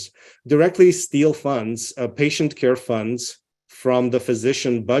directors directly steal funds, patient care funds from the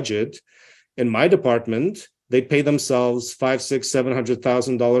physician budget. In my department, they'd pay themselves $500,000, $600,000,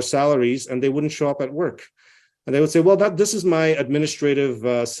 $700,000 salaries, and they wouldn't show up at work. And they would say, well, this is my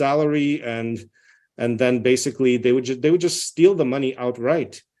administrative salary. And then basically they would just steal the money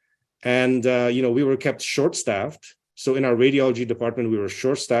outright. And, we were kept short-staffed. So in our radiology department, we were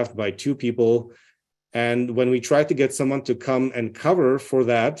short-staffed by 2 people. And when we tried to get someone to come and cover for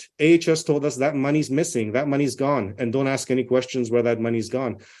that, AHS told us that money's missing, that money's gone, and don't ask any questions where that money's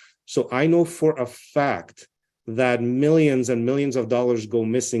gone. So I know for a fact that millions and millions of dollars go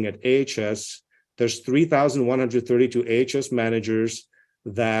missing at AHS. There's 3,132 AHS managers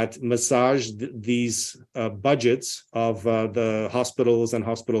that massage these budgets of the hospitals and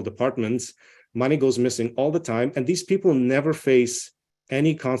hospital departments. Money goes missing all the time, and these people never face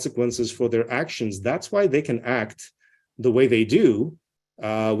any consequences for their actions. That's why they can act the way they do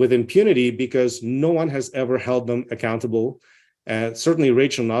with impunity, because no one has ever held them accountable. Certainly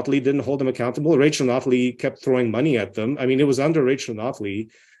Rachel Notley didn't hold them accountable. Rachel Notley kept throwing money at them. I mean, it was under Rachel Notley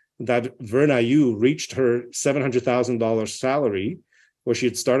that Verna Yu reached her $700,000 salary, where she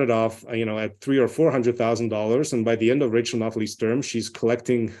had started off, at $300,000 or $400,000, and by the end of Rachel Notley's term, she's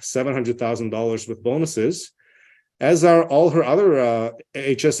collecting $700,000 with bonuses, as are all her other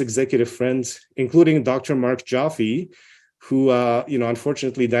AHS executive friends, including Dr. Mark Jaffe, who,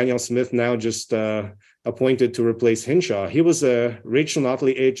 unfortunately, Daniel Smith now just appointed to replace Hinshaw. He was a Rachel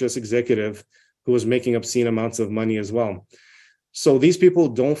Notley AHS executive who was making obscene amounts of money as well. So these people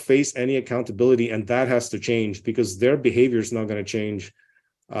don't face any accountability, and that has to change because their behavior is not going to change.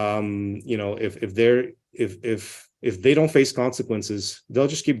 If they don't face consequences, they'll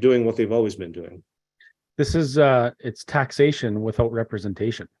just keep doing what they've always been doing. This is it's taxation without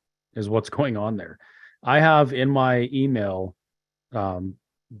representation is what's going on there. I have in my email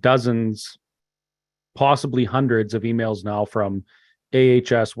dozens, possibly hundreds of emails now from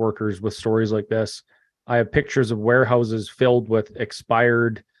AHS workers with stories like this. I have pictures of warehouses filled with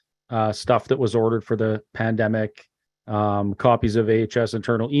expired stuff that was ordered for the pandemic, copies of AHS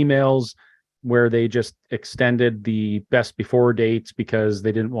internal emails where they just extended the best before dates because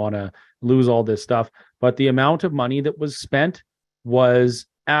they didn't want to lose all this stuff. But the amount of money that was spent was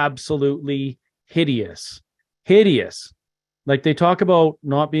absolutely hideous. Hideous. Like, they talk about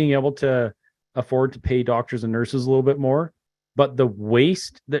not being able to afford to pay doctors and nurses a little bit more, but the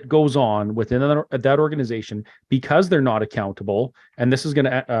waste that goes on within that organization because they're not accountable, and this is going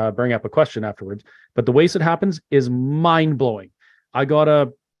to bring up a question afterwards, but the waste that happens is mind-blowing. I got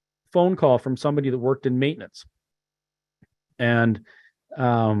a phone call from somebody that worked in maintenance, and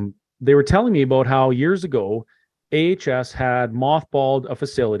they were telling me about how years ago AHS had mothballed a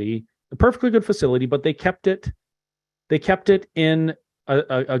facility, a perfectly good facility, but they kept it in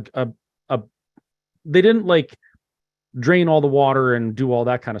they didn't like drain all the water and do all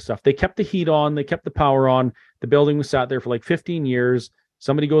that kind of stuff. They kept the heat on, they kept the power on. The building was sat there for like 15 years.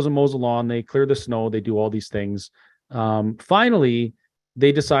 Somebody goes and mows the lawn, they clear the snow, they do all these things. Finally,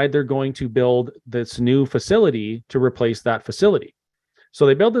 they decide they're going to build this new facility to replace that facility. So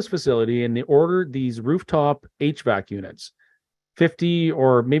they build this facility and they ordered these rooftop HVAC units, 50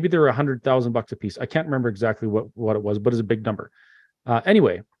 or maybe they're $100,000 a piece. I can't remember exactly what it was, but it's a big number.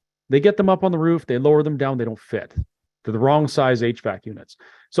 Anyway, they get them up on the roof, they lower them down, they don't fit. They're the wrong size HVAC units.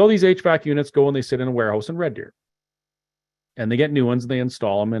 So these HVAC units go and they sit in a warehouse in Red Deer. And they get new ones, and they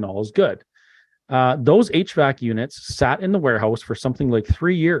install them, and all is good. Those HVAC units sat in the warehouse for something like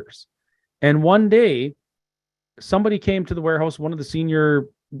 3 years. And one day, somebody came to the warehouse, one of the senior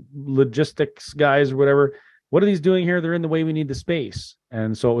logistics guys or whatever. What are these doing here? They're in the way, we need the space.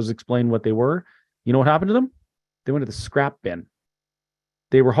 And so it was explained what they were. You know what happened to them? They went to the scrap bin.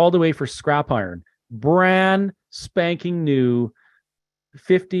 They were hauled away for scrap iron. Brand spanking new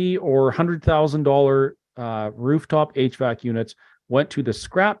 $50,000 or $100,000 rooftop HVAC units went to the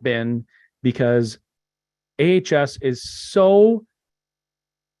scrap bin because AHS is so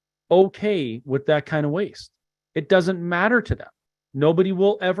okay with that kind of waste. It doesn't matter to them. Nobody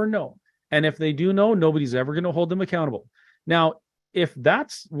will ever know. And if they do know, nobody's ever going to hold them accountable. Now, if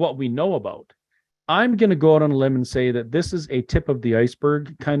that's what we know about, I'm going to go out on a limb and say that this is a tip of the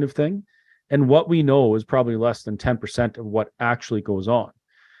iceberg kind of thing. And what we know is probably less than 10% of what actually goes on.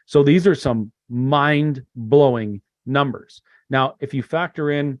 So these are some mind-blowing numbers. Now, if you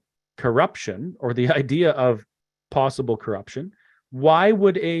factor in corruption or the idea of possible corruption, why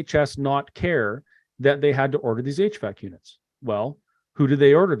would AHS not care that they had to order these HVAC units? Well, who do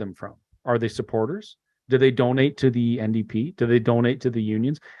they order them from? Are they supporters? Do they donate to the NDP? Do they donate to the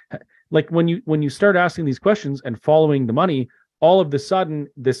unions? Like, when you start asking these questions and following the money, all of a sudden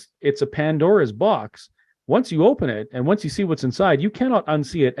it's a Pandora's box. Once you open it and once you see what's inside, you cannot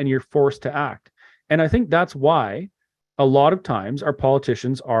unsee it and you're forced to act. And I think that's why a lot of times our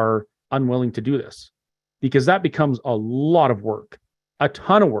politicians are unwilling to do this, because that becomes a lot of work, a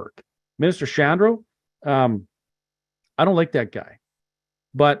ton of work. Minister Shandro, I don't like that guy,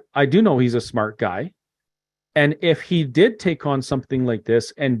 but I do know he's a smart guy. And if he did take on something like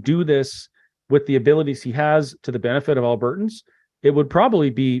this and do this with the abilities he has to the benefit of Albertans, it would probably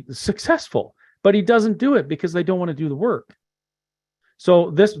be successful. But he doesn't do it because they don't want to do the work.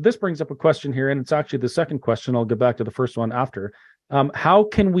 So this brings up a question here, and it's actually the second question. I'll get back to the first one after. How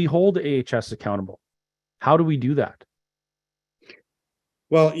can we hold AHS accountable? How do we do that?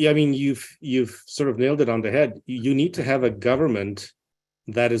 Well, yeah, I mean, you've sort of nailed it on the head. You need to have a government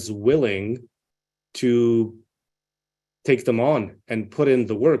that is willing to take them on and put in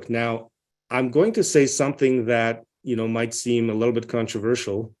the work. Now, I'm going to say something that, might seem a little bit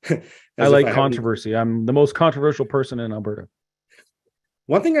controversial. I like controversy. I'm the most controversial person in Alberta.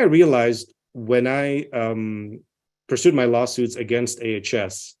 One thing I realized when I pursued my lawsuits against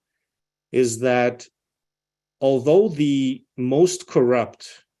AHS is that although the most corrupt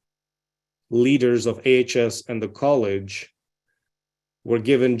leaders of AHS and the college were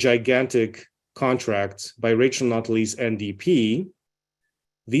given gigantic contracts by Rachel Notley's NDP,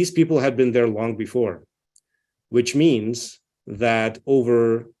 these people had been there long before, which means that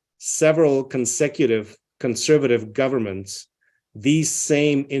over several consecutive conservative governments, these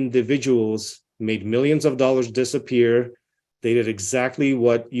same individuals made millions of dollars disappear. They did exactly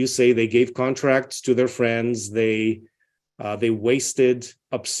what you say. They gave contracts to their friends. They wasted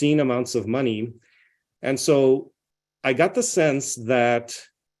obscene amounts of money. And so I got the sense that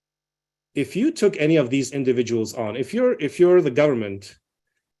if you took any of these individuals on, if you're the government,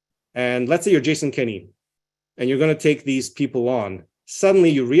 and let's say you're Jason Kenney, and you're going to take these people on, suddenly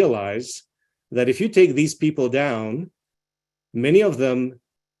you realize that if you take these people down, many of them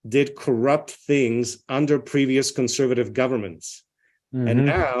did corrupt things under previous conservative governments. Mm-hmm. And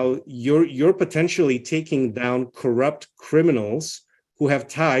now you're potentially taking down corrupt criminals who have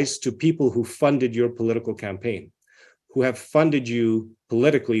ties to people who funded your political campaign, who have funded you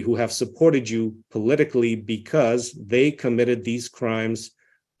politically, who have supported you politically because they committed these crimes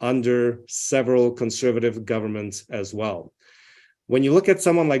under several conservative governments as well. When you look at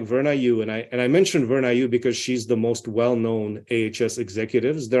someone like Verna Yu, and I mentioned Verna Yu because she's the most well-known AHS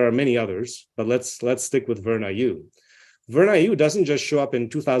executives. There are many others, but let's stick with Verna Yu. Verna Yu doesn't just show up in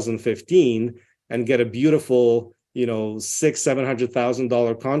 2015 and get a beautiful,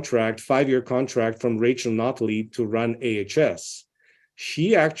 $600,000-$700,000 contract, 5-year contract from Rachel Notley to run AHS.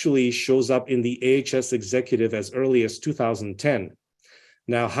 She actually shows up in the AHS executive as early as 2010.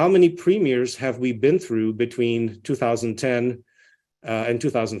 Now, how many premiers have we been through between 2010 and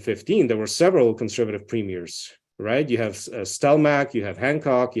 2015? There were several conservative premiers, right? You have Stelmach, you have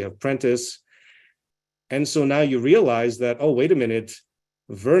Hancock, you have Prentice. And so now you realize that, oh, wait a minute,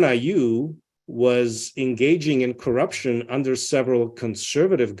 Verna Yu was engaging in corruption under several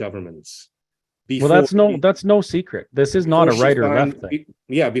conservative governments. Well, that's no secret. This is not a right or left thing.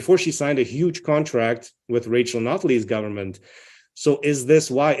 Yeah, before she signed a huge contract with Rachel Notley's government. So is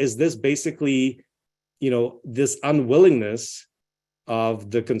this why? Is this basically, this unwillingness of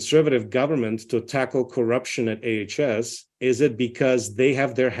the conservative government to tackle corruption at AHS? Is it because they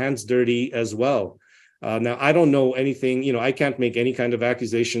have their hands dirty as well? Now, I don't know anything, I can't make any kind of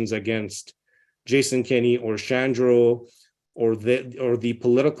accusations against Jason Kenney or Shandro or the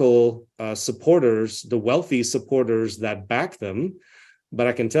political supporters, the wealthy supporters that back them. But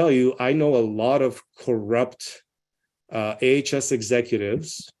I can tell you, I know a lot of corrupt AHS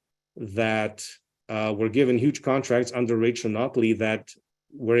executives that were given huge contracts under Rachel Notley that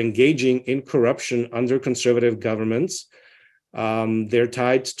were engaging in corruption under conservative governments. They're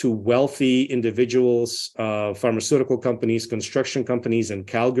tied to wealthy individuals, pharmaceutical companies, construction companies in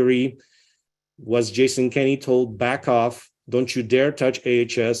Calgary. Was Jason Kenney told, back off, don't you dare touch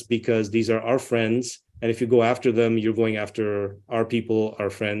AHS because these are our friends. And if you go after them, you're going after our people, our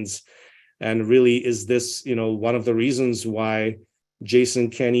friends. And really, is this, one of the reasons why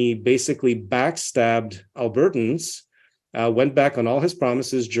Jason Kenney basically backstabbed Albertans, went back on all his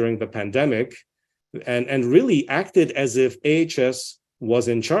promises during the pandemic, and really acted as if AHS was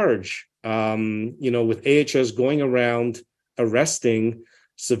in charge, with AHS going around arresting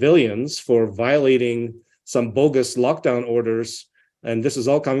civilians for violating some bogus lockdown orders. And this is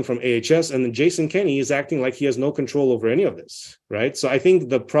all coming from AHS. And then Jason Kenney is acting like he has no control over any of this, right? So I think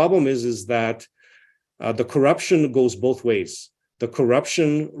the problem is that the corruption goes both ways. The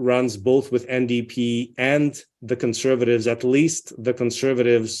corruption runs both with NDP and the conservatives, at least the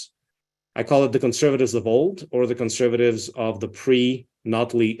conservatives, I call it the conservatives of old, or the conservatives of the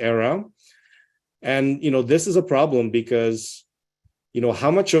pre-Notley era. And, this is a problem because,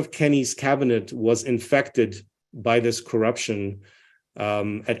 how much of Kenney's cabinet was infected by this corruption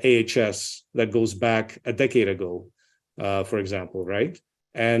at AHS that goes back a decade ago, for example, right?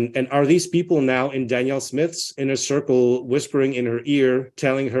 And are these people now in Danielle Smith's inner circle, whispering in her ear,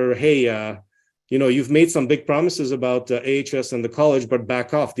 telling her, hey, you've made some big promises about AHS and the college, but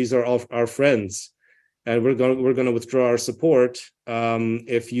back off. These are all our friends, and we're going to withdraw our support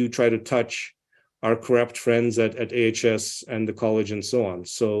if you try to touch our corrupt friends at AHS and the college and so on.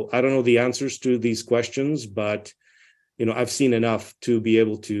 So I don't know the answers to these questions, but I've seen enough to be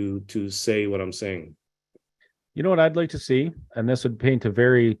able to say what I'm saying. You know what I'd like to see, and this would paint a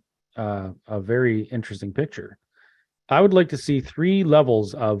very interesting picture. I would like to see 3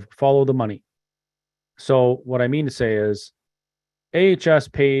 levels of follow the money. So what I mean to say is, AHS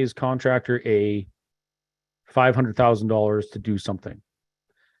pays contractor A $500,000 to do something.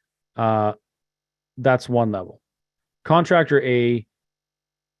 That's one level. Contractor A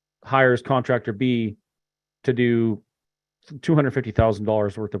hires contractor B to do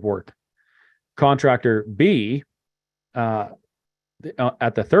 $250,000 worth of work. Contractor B, at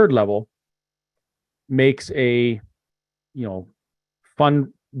the third level, makes does a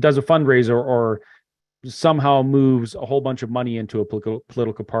fundraiser or somehow moves a whole bunch of money into a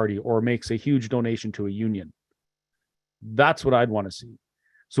political party or makes a huge donation to a union. That's what I'd want to see.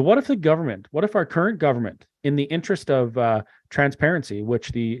 So what if our current government, in the interest of transparency,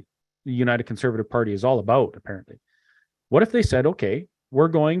 which the United Conservative Party is all about, apparently, what if they said, okay, we're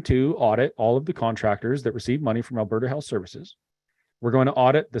going to audit all of the contractors that receive money from Alberta Health Services. We're going to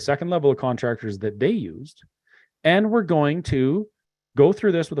audit the second level of contractors that they used. And we're going to go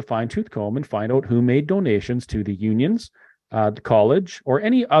through this with a fine-tooth comb and find out who made donations to the unions, the college, or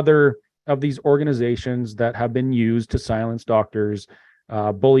any other of these organizations that have been used to silence doctors,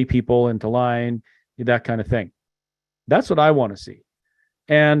 bully people into line, that kind of thing. That's what I want to see.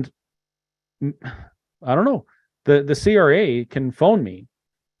 And I don't know, the CRA can phone me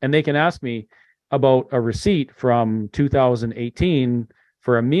and they can ask me about a receipt from 2018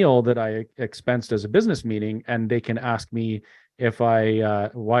 for a meal that I expensed as a business meeting, and they can ask me if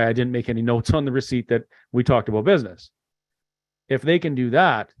why I didn't make any notes on the receipt that we talked about business. If they can do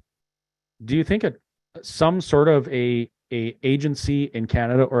that, do you think some sort of a agency in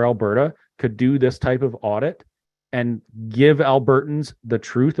Canada or Alberta could do this type of audit and give Albertans the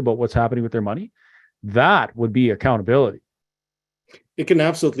truth about what's happening with their money? That would be accountability. It can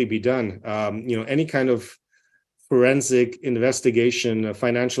absolutely be done. Any kind of forensic investigation,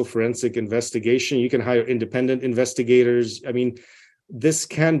 financial forensic investigation, you can hire independent investigators. I mean, this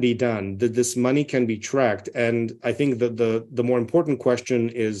can be done. This money can be tracked. And I think that the more important question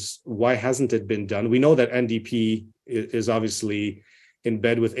is, why hasn't it been done? We know that NDP is obviously in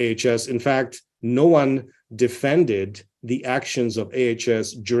bed with AHS. In fact, no one defended the actions of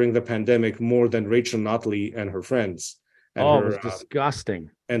AHS during the pandemic more than Rachel Notley and her friends. And it was disgusting.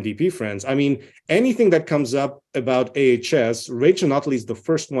 NDP friends. I mean, anything that comes up about AHS, Rachel Notley is the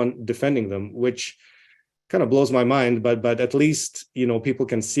first one defending them, which kind of blows my mind, but at least, people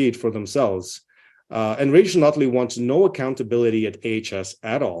can see it for themselves. And Rachel Notley wants no accountability at AHS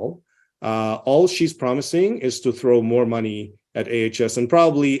at all. All she's promising is to throw more money at AHS and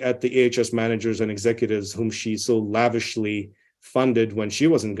probably at the AHS managers and executives whom she so lavishly funded when she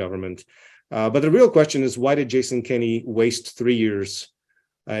was in government. But the real question is, why did Jason Kenney waste 3 years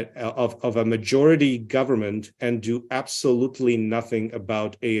of a majority government and do absolutely nothing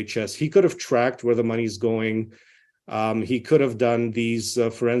about AHS? He could have tracked where the money's going. He could have done these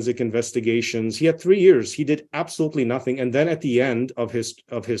forensic investigations. He had 3 years. He did absolutely nothing. And then at the end of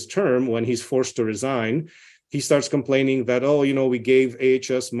his term, when he's forced to resign, he starts complaining that, we gave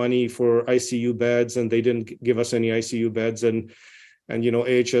AHS money for ICU beds and they didn't give us any ICU beds. And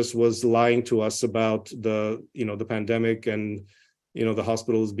AHS was lying to us about the pandemic and, the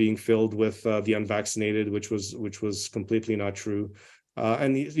hospitals being filled with the unvaccinated, which was completely not true.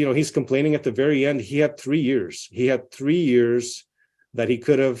 And he's complaining at the very end. He had 3 years. He had 3 years that he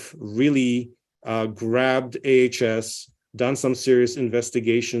could have really grabbed AHS, done some serious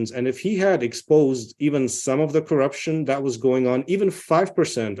investigations. And if he had exposed even some of the corruption that was going on, even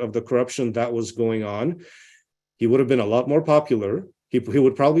 5% of the corruption that was going on, he would have been a lot more popular. He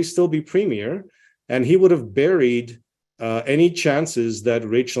would probably still be premier, and he would have buried any chances that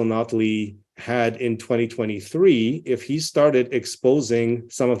Rachel Notley had in 2023 if he started exposing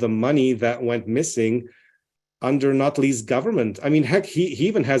some of the money that went missing under Notley's government. I mean, heck, he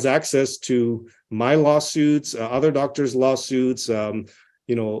even has access to my lawsuits, other doctors' lawsuits,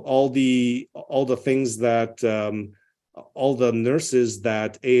 all the things that all the nurses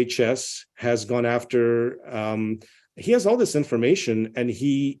that AHS has gone after. He has all this information, and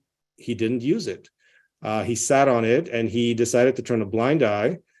he didn't use it. He sat on it, and he decided to turn a blind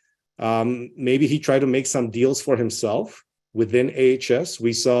eye. Maybe he tried to make some deals for himself within AHS.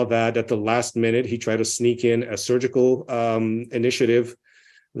 We saw that at the last minute, he tried to sneak in a surgical initiative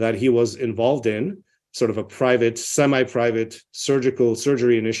that he was involved in, sort of a private, semi-private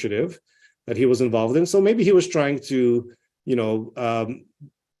surgery initiative that he was involved in. So maybe he was trying to,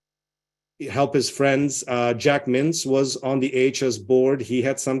 help his friends. Jack Mintz was on the AHS board. He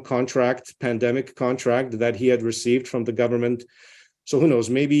had some pandemic contract that he had received from the government. So who knows,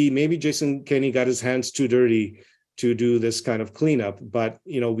 maybe Jason Kenney got his hands too dirty to do this kind of cleanup. But,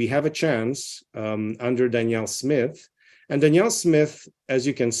 we have a chance under Danielle Smith. And Danielle Smith, as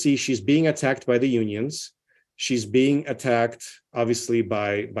you can see, she's being attacked by the unions. She's being attacked, obviously,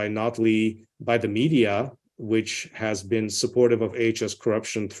 by Notley, by the media, which has been supportive of AHS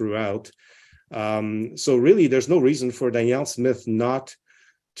corruption throughout. So really, there's no reason for Danielle Smith not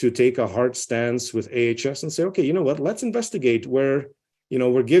to take a hard stance with AHS and say, okay, you know what, let's investigate where,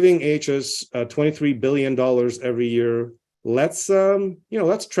 we're giving AHS $23 billion every year. Let's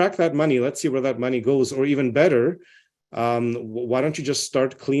track that money. Let's see where that money goes. Or even better, Why don't you just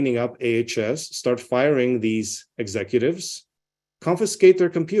start cleaning up AHS, start firing these executives, confiscate their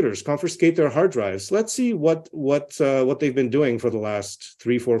computers, confiscate their hard drives. Let's see what they've been doing for the last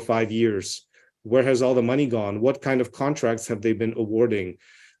 3, 4, 5 years. Where has all the money gone? What kind of contracts have they been awarding?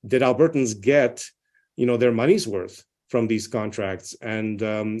 Did Albertans get, their money's worth from these contracts?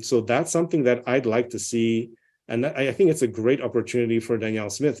 And so that's something that I'd like to see. And I think it's a great opportunity for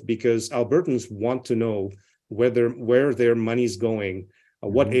Danielle Smith, because Albertans want to know where their money's going,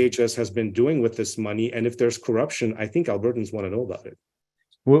 what AHS has been doing with this money. And if there's corruption, I think Albertans want to know about it.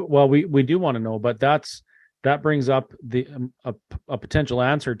 Well, we do want to know, but that brings up the a potential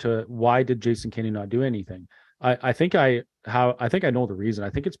answer to why did Jason Kenney not do anything. I think I know the reason.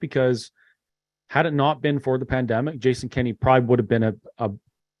 I think it's because had it not been for the pandemic, Jason Kenney probably would have been a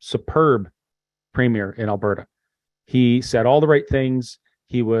superb premier in Alberta. He said all the right things.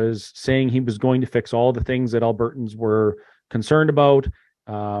 He was saying he was going to fix all the things that Albertans were concerned about.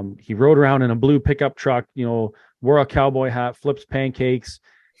 He rode around in a blue pickup truck, wore a cowboy hat, flips pancakes.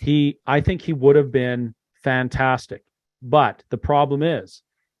 I think he would have been fantastic. But the problem is,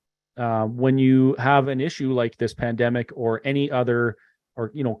 when you have an issue like this pandemic or any other,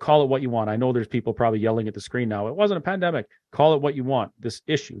 or call it what you want. I know there's people probably yelling at the screen now. It wasn't a pandemic. Call it what you want. This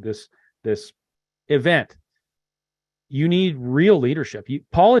issue, this event. You need real leadership.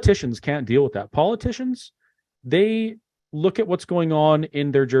 Politicians can't deal with that. Politicians, they look at what's going on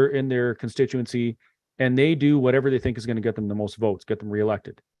in their constituency, and they do whatever they think is going to get them the most votes, get them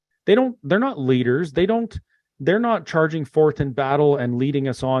reelected. They're not leaders. They're not charging forth in battle and leading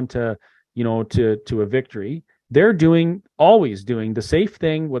us on to a victory. They're always doing the safe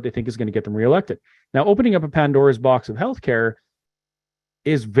thing, what they think is going to get them reelected. Now, opening up a Pandora's box of healthcare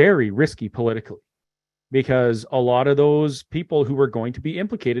is very risky politically, because a lot of those people who are going to be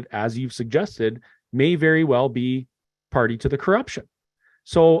implicated, as you've suggested, may very well be party to the corruption.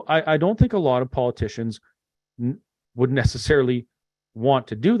 So I don't think a lot of politicians would necessarily want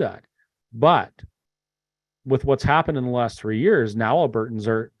to do that. But with what's happened in the last 3 years, now Albertans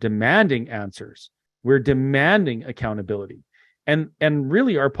are demanding answers. We're demanding accountability. And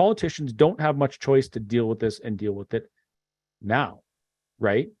really, our politicians don't have much choice to deal with this and deal with it now,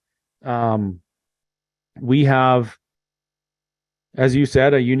 right? We have, as you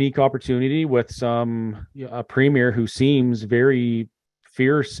said, a unique opportunity with a premier who seems very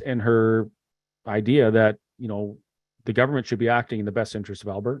fierce in her idea that, the government should be acting in the best interest of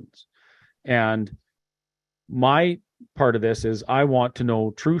Albertans. And my part of this is I want to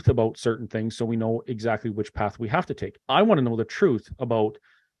know truth about certain things so we know exactly which path we have to take. I want to know the truth about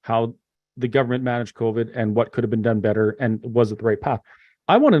how the government managed COVID and what could have been done better, and was it the right path.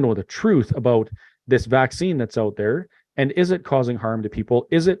 I want to know the truth about this vaccine that's out there, and is it causing harm to people?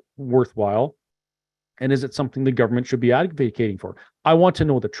 Is it worthwhile? And is it something the government should be advocating for? I want to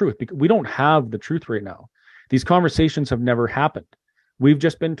know the truth, because we don't have the truth right now. These conversations have never happened. We've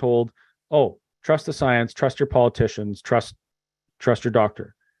just been told, oh, trust the science, trust your politicians, trust your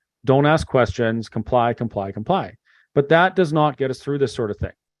doctor. Don't ask questions, comply. But that does not get us through this sort of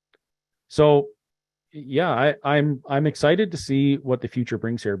thing. So yeah, I'm excited to see what the future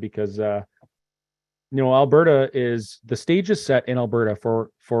brings here, because Alberta the stage is set in Alberta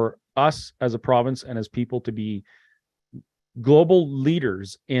for us as a province and as people to be global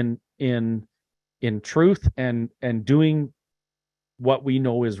leaders in truth and doing what we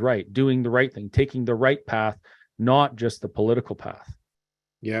know is right, doing the right thing, taking the right path, not just the political path.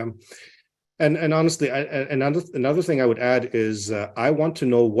 Yeah. And honestly, another thing I would add is I want to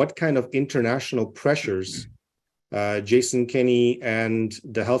know what kind of international pressures Jason Kenney and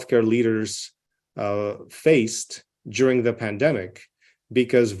the healthcare leaders faced during the pandemic.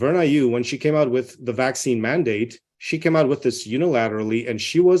 Because Verna Yu, when she came out with the vaccine mandate, she came out with this unilaterally, and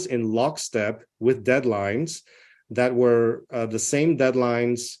she was in lockstep with deadlines that were the same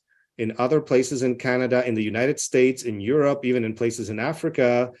deadlines in other places in Canada, in the United States, in Europe, even in places in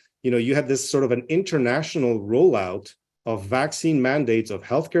Africa. You had this sort of an international rollout of vaccine mandates of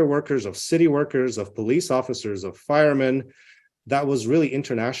healthcare workers, of city workers, of police officers, of firemen. That was really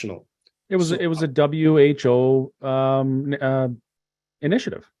international. It was a WHO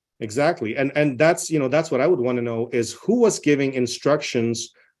initiative. Exactly. And that's what I would want to know is who was giving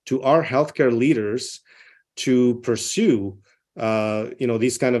instructions to our healthcare leaders to pursue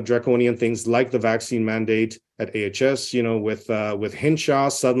these kind of draconian things like the vaccine mandate at AHS, with Hinshaw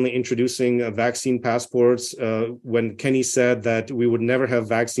suddenly introducing vaccine passports when Kenney said that we would never have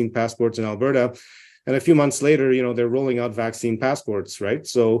vaccine passports in Alberta. And a few months later, they're rolling out vaccine passports, right?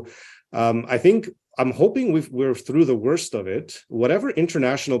 So I think I'm hoping we're through the worst of it. Whatever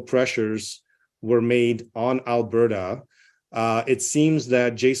international pressures were made on Alberta, it seems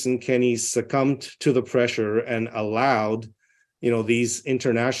that Jason Kenney succumbed to the pressure and allowed, these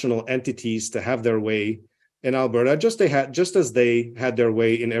international entities to have their way in Alberta, just as they had their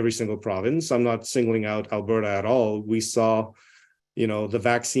way in every single province. I'm not singling out Alberta at all. We saw, the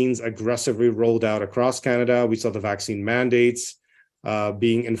vaccines aggressively rolled out across Canada. We saw the vaccine mandates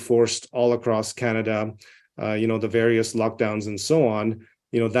being enforced all across Canada. The various lockdowns and so on.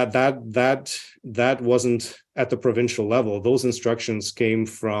 That wasn't at the provincial level. Those instructions came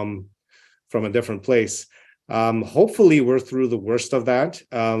from a different place. Hopefully we're through the worst of that.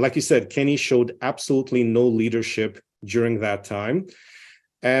 Like you said, Kenney showed absolutely no leadership during that time.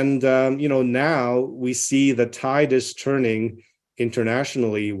 And, now we see the tide is turning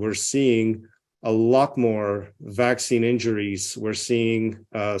internationally. We're seeing a lot more vaccine injuries. We're seeing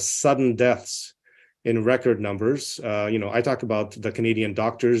sudden deaths in record numbers. I talk about the Canadian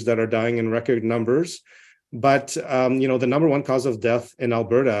doctors that are dying in record numbers. But, the number one cause of death in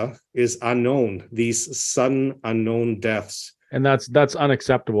Alberta is unknown, these sudden unknown deaths. And that's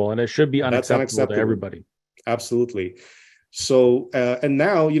unacceptable. And it should be unacceptable to everybody. Absolutely. So, and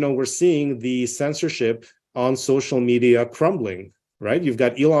now, we're seeing the censorship on social media crumbling, right? You've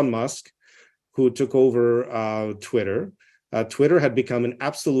got Elon Musk, who took over Twitter. Twitter had become an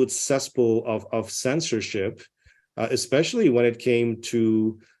absolute cesspool of censorship, especially when it came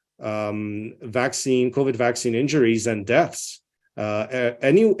to COVID vaccine injuries and deaths.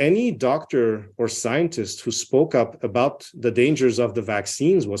 Any doctor or scientist who spoke up about the dangers of the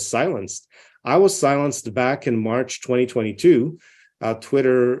vaccines was silenced. I was silenced back in March 2022.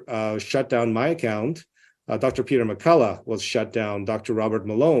 Twitter shut down my account. Dr. Peter McCullough was shut down. Dr. Robert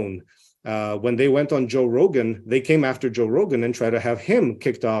Malone. When they went on Joe Rogan, they came after Joe Rogan and tried to have him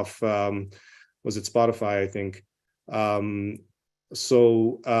kicked off. Was it Spotify, I think?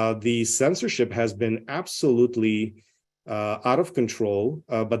 So the censorship has been absolutely out of control,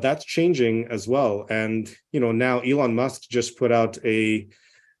 but that's changing as well. And now Elon Musk just put out a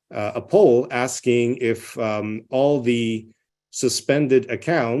poll asking if all the suspended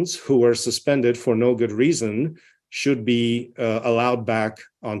accounts who were suspended for no good reason should be allowed back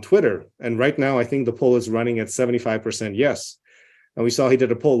on Twitter. And right now, I think the poll is running at 75% yes. And we saw he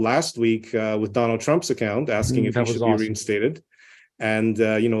did a poll last week with Donald Trump's account asking if he should be reinstated. And,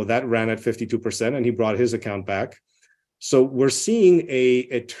 that ran at 52%, and he brought his account back. So we're seeing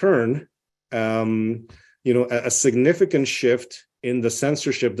a turn, a significant shift in the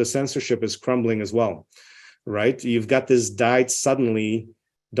censorship. The censorship is crumbling as well, right? You've got this Died Suddenly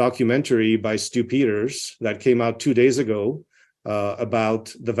documentary by Stu Peters that came out 2 days ago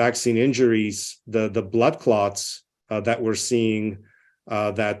about the vaccine injuries, the blood clots that we're seeing,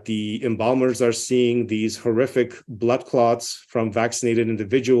 that the embalmers are seeing, these horrific blood clots from vaccinated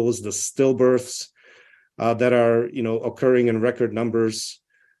individuals, the stillbirths that are, occurring in record numbers.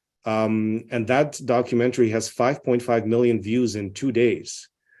 And that documentary has 5.5 million views in 2 days.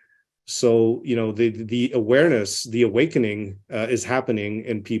 So, the awareness, the awakening is happening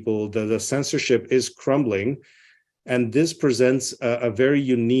in people. The censorship is crumbling. And this presents a very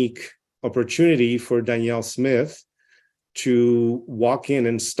unique opportunity for Danielle Smith to walk in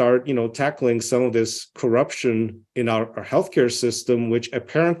and start, tackling some of this corruption in our healthcare system, which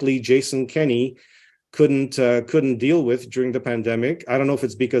apparently Jason Kenney couldn't deal with during the pandemic. I don't know if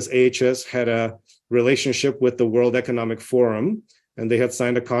it's because AHS had a relationship with the World Economic Forum, and they had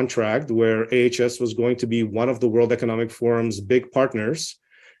signed a contract where AHS was going to be one of the World Economic Forum's big partners,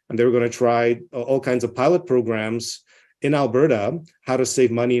 and they were going to try all kinds of pilot programs in Alberta, how to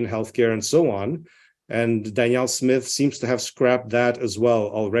save money in healthcare and so on. And Danielle Smith seems to have scrapped that as well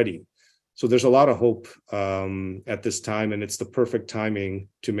already. So there's a lot of hope at this time, and it's the perfect timing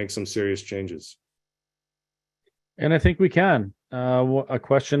to make some serious changes. And I think we can. A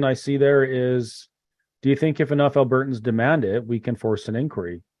question I see there is, do you think if enough Albertans demand it, we can force an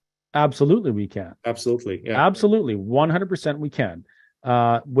inquiry? Absolutely, we can. Absolutely, yeah. Absolutely, 100% we can.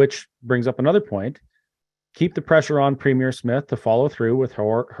 Which brings up another point. Keep the pressure on Premier Smith to follow through with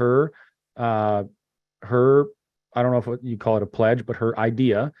her I don't know if you call it a pledge, but her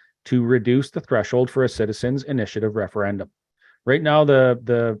idea to reduce the threshold for a citizens' initiative referendum. Right now,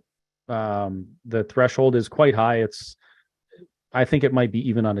 the threshold is quite high. I think it might be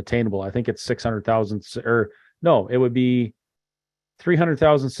even unattainable. I think it's 600,000, or no, it would be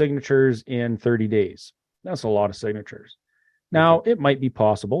 300,000 signatures in 30 days. That's a lot of signatures. Now, it might be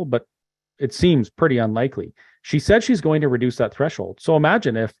possible, but it seems pretty unlikely. She said she's going to reduce that threshold. So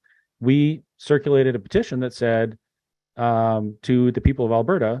imagine if we circulated a petition that said to the people of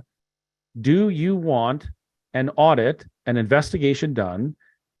Alberta, do you want an audit, an investigation done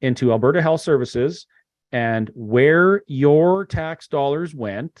into Alberta Health Services and where your tax dollars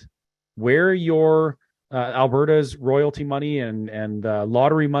went, where your Alberta's royalty money and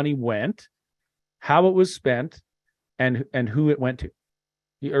lottery money went, how it was spent, and who it went to,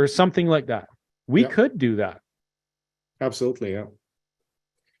 or something like that. We could do that. Absolutely, yeah.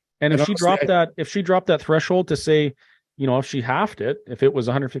 And if she dropped that threshold to say, if she halved it, if it was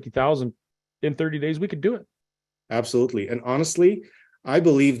 150,000 in 30 days, we could do it. Absolutely. And honestly, I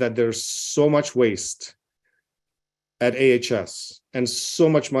believe that there's so much waste at AHS and so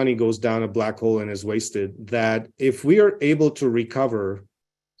much money goes down a black hole and is wasted that if we are able to recover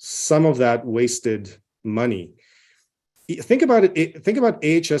some of that wasted money, think about it. Think about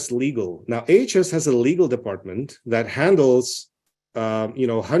AHS legal. Now, AHS has a legal department that handles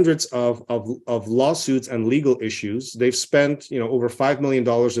hundreds of lawsuits and legal issues. They've spent over $5 million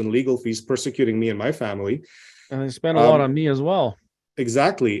in legal fees persecuting me and my family. And they spent a lot on me as well.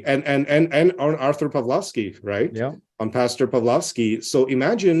 Exactly. And on Arthur Pawlowski, right? Yeah. On Pastor Pawlowski. So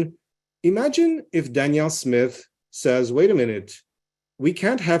imagine if Danielle Smith says, wait a minute, we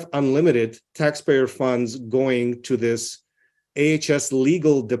can't have unlimited taxpayer funds going to this AHS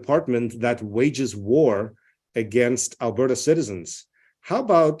legal department that wages war against Alberta citizens. How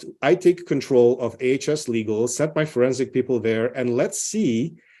about I take control of AHS legal, set my forensic people there, and let's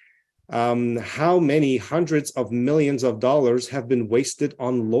see how many hundreds of millions of dollars have been wasted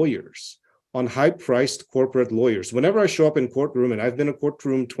on lawyers, on high-priced corporate lawyers. Whenever I show up in courtroom, and I've been in a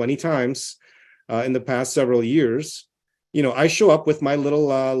courtroom 20 times in the past several years, I show up with my little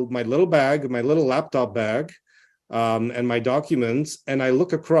bag, my little laptop bag, and my documents, and I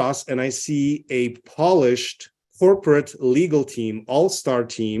look across and I see a polished corporate legal team, all-star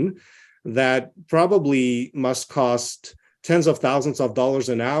team that probably must cost tens of thousands of dollars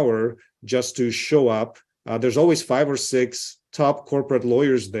an hour just to show up. There's always 5 or 6 top corporate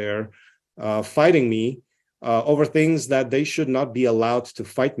lawyers there fighting me over things that they should not be allowed to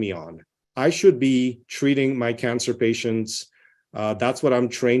fight me on. I should be treating my cancer patients. That's what I'm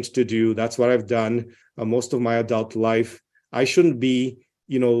trained to do. That's what I've done most of my adult life. I shouldn't be,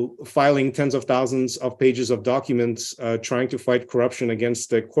 filing tens of thousands of pages of documents trying to fight corruption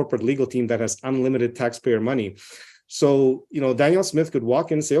against a corporate legal team that has unlimited taxpayer money. So, Danielle Smith could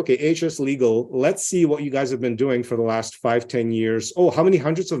walk in and say, okay, AHS Legal, let's see what you guys have been doing for the last 5-10 years. Oh, how many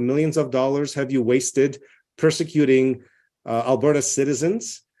hundreds of millions of dollars have you wasted persecuting Alberta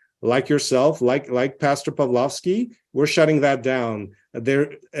citizens like yourself, like Pastor Pawlowski? We're shutting that down.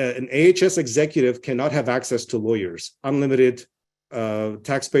 An AHS executive cannot have access to lawyers, unlimited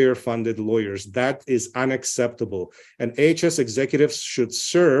taxpayer-funded lawyers. That is unacceptable. And AHS executives should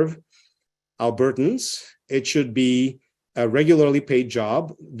serve Albertans. It should be a regularly paid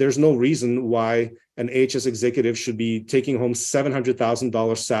job. There's no reason why an AHS executive should be taking home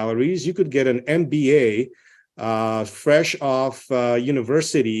 $700,000 salaries. You could get an MBA fresh off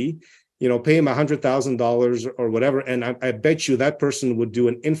university, pay him $100,000 or whatever. And I bet you that person would do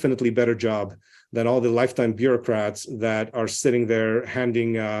an infinitely better job than all the lifetime bureaucrats that are sitting there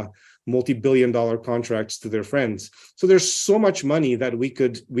handing multi-billion-dollar contracts to their friends. So there's so much money that we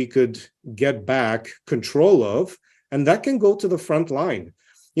could get back control of, and that can go to the front line.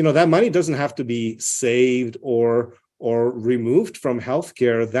 That money doesn't have to be saved or removed from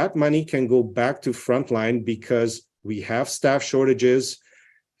healthcare. That money can go back to frontline because we have staff shortages.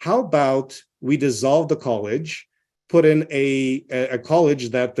 How about we dissolve the college, put in a college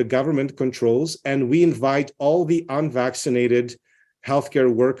that the government controls, and we invite all the unvaccinated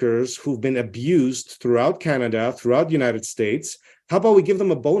healthcare workers who've been abused throughout Canada, throughout the United States? How about we give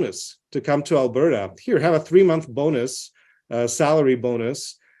them a bonus to come to Alberta? Here, have a 3-month bonus, salary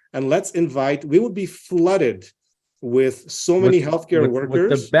bonus, and let's invite, we would be flooded with so many healthcare workers.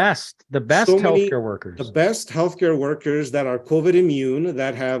 With the best healthcare workers. The best healthcare workers that are COVID immune,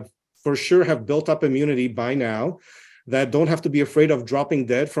 that have for sure have built up immunity by now, that don't have to be afraid of dropping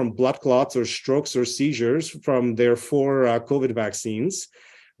dead from blood clots or strokes or seizures from their 4 COVID vaccines.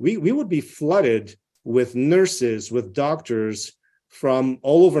 We would be flooded with nurses, with doctors from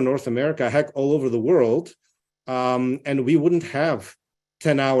all over North America, heck, all over the world. And we wouldn't have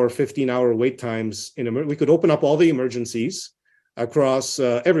 10-hour, 15-hour wait times. We could open up all the emergencies across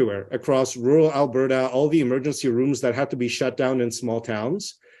everywhere, across rural Alberta, all the emergency rooms that had to be shut down in small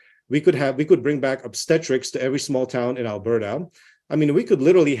towns. We could bring back obstetrics to every small town in Alberta. I mean, we could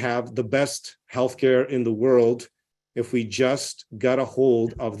literally have the best healthcare in the world if we just got a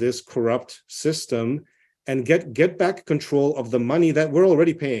hold of this corrupt system and get back control of the money that we're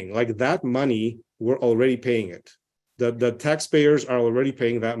already paying. Like that money, we're already paying it. The taxpayers are already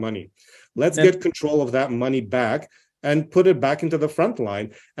paying that money. Let's get control of that money back. and put it back into the front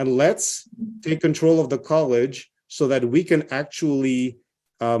line. And let's take control of the college so that we can actually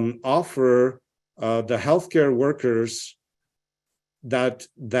offer the healthcare workers that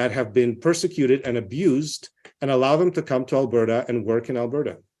have been persecuted and abused, and allow them to come to Alberta and work in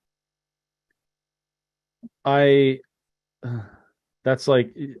Alberta. That's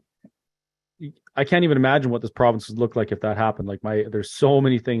like, I can't even imagine what this province would look like if that happened. Like there's so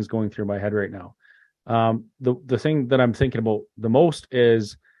many things going through my head right now. The thing that I'm thinking about the most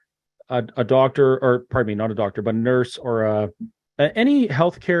is a doctor, or pardon me, not a doctor, but a nurse or any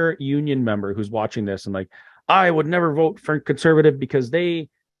healthcare union member who's watching this and like, I would never vote for Conservative because they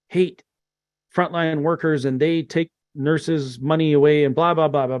hate frontline workers and they take nurses' money away and blah, blah,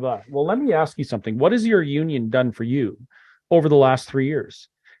 blah, blah, blah. Well, let me ask you something. What has your union done for you over the last 3 years?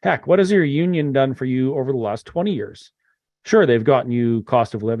 Heck, what has your union done for you over the last 20 years? Sure, they've gotten you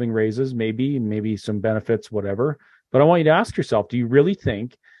cost of living raises, maybe some benefits, whatever. But I want you to ask yourself, do you really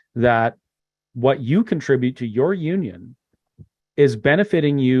think that what you contribute to your union is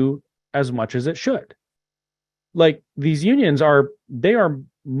benefiting you as much as it should? Like, these unions are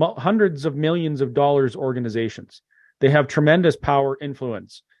hundreds of millions of dollars organizations. They have tremendous power,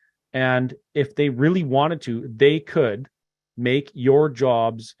 influence. And if they really wanted to, they could make your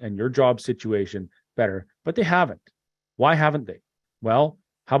jobs and your job situation better, but they haven't. Why haven't they? Well,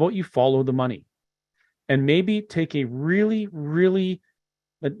 how about you follow the money and maybe take a really, really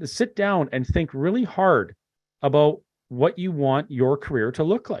sit down and think really hard about what you want your career to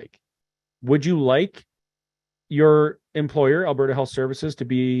look like. Would you like your employer, Alberta Health Services, to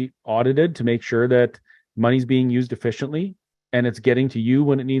be audited to make sure that money's being used efficiently and it's getting to you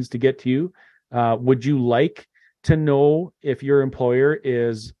when it needs to get to you? Would you like to know if your employer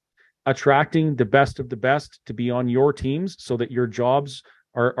is attracting the best of the best to be on your teams so that your jobs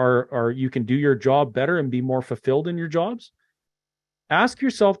are you can do your job better and be more fulfilled in your jobs? Ask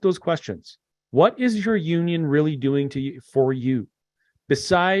yourself those questions. What is your union really doing for you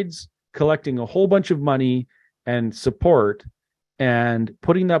besides collecting a whole bunch of money and support and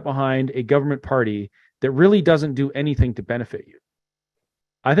putting that behind a government party that really doesn't do anything to benefit you?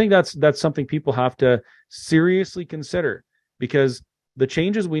 I think that's something people have to seriously consider, because the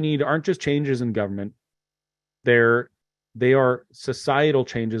changes we need aren't just changes in government. They are societal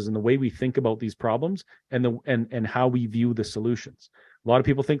changes in the way we think about these problems and how we view the solutions. A lot of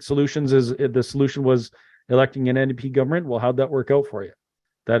people think the solution was electing an NDP government. Well, how'd that work out for you?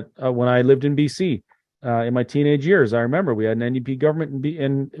 That when I lived in BC, in my teenage years, I remember we had an NDP government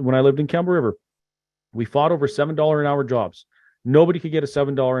when I lived in Campbell River. We fought over $7 an hour jobs. Nobody could get a $7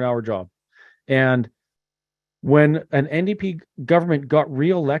 an hour job. And when an NDP government got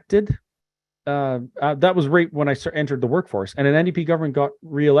reelected, that was right when I entered the workforce, and an NDP government got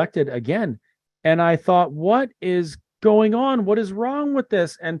reelected again. And I thought, what is going on? What is wrong with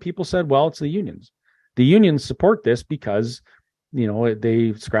this? And people said, well, it's the unions. The unions support this because,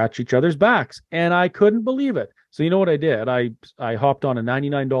 they scratch each other's backs. And I couldn't believe it. So you know what I did? I hopped on a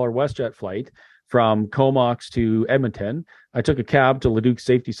 $99 WestJet flight from Comox to Edmonton. I took a cab to Leduc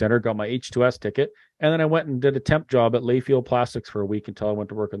Safety Center, got my H2S ticket, and then I went and did a temp job at Layfield Plastics for a week until I went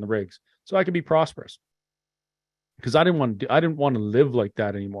to work on the rigs, so I could be prosperous. Because I didn't want to live like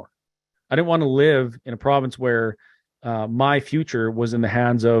that anymore. I didn't want to live in a province where my future was in the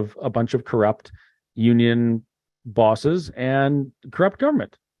hands of a bunch of corrupt union bosses and corrupt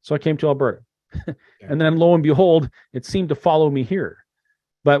government. So I came to Alberta. And then lo and behold, it seemed to follow me here.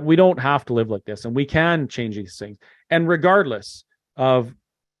 But we don't have to live like this, and we can change these things. And regardless of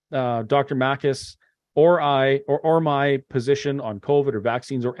Dr. Makis or or my position on COVID or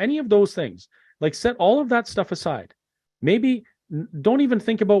vaccines or any of those things, like, set all of that stuff aside. Maybe don't even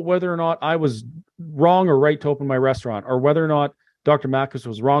think about whether or not I was wrong or right to open my restaurant, or whether or not Dr. Makis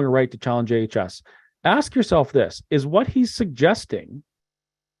was wrong or right to challenge AHS. Ask yourself this: is what he's suggesting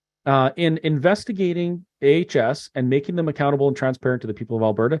in investigating AHS and making them accountable and transparent to the people of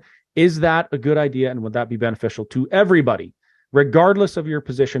Alberta, is that a good idea, and would that be beneficial to everybody, regardless of your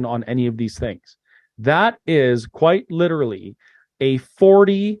position on any of these things? That is quite literally a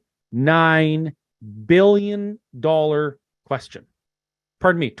 $49 billion question.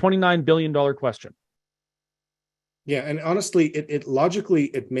 Pardon me, $29 billion question. Yeah, and honestly, it logically,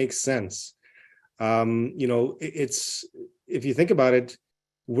 it makes sense. It's, if you think about it,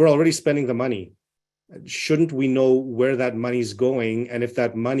 we're already spending the money. Shouldn't we know where that money's going? And if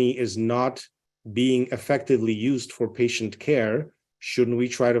that money is not being effectively used for patient care, shouldn't we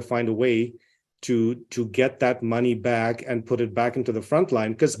try to find a way to get that money back and put it back into the front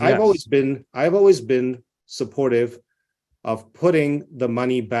line? Because yes. I've always been supportive of putting the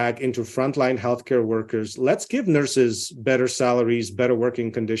money back into frontline healthcare workers. Let's give nurses better salaries, better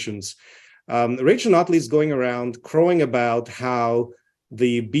working conditions. Rachel Notley is going around crowing about how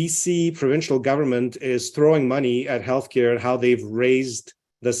the BC provincial government is throwing money at healthcare and how they've raised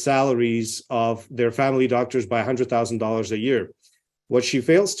the salaries of their family doctors by $100,000 a year. What she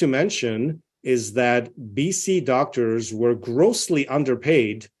fails to mention is that BC doctors were grossly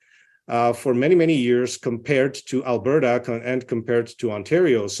underpaid for many, many years compared to Alberta and compared to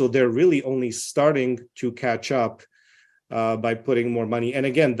Ontario. So they're really only starting to catch up by putting more money. And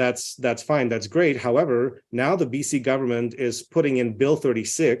again, that's fine, that's great. However, now the BC government is putting in Bill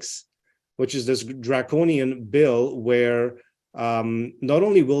 36, which is this draconian bill where not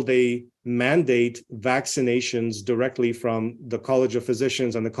only will they mandate vaccinations directly from the College of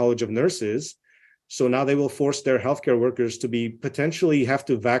Physicians and the College of Nurses, so now they will force their healthcare workers to be potentially have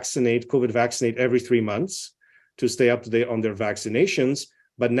to COVID vaccinate every 3 months to stay up to date on their vaccinations.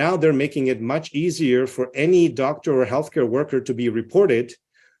 But now they're making it much easier for any doctor or healthcare worker to be reported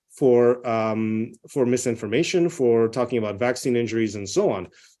for misinformation, for talking about vaccine injuries and so on.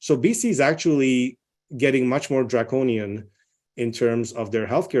 So BC is actually getting much more draconian in terms of their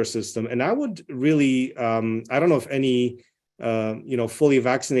healthcare system. And I would really, I don't know if any fully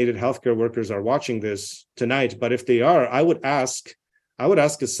vaccinated healthcare workers are watching this tonight, but if they are, I would ask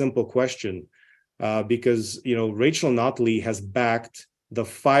a simple question, because Rachel Notley has backed the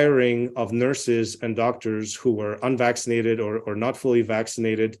firing of nurses and doctors who were unvaccinated or not fully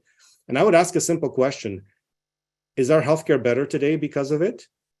vaccinated. And I would ask a simple question: is our healthcare better today because of it?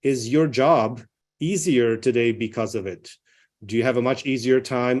 Is your job easier today because of it? Do you have a much easier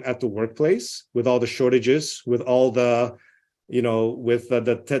time at the workplace with all the shortages, with all the with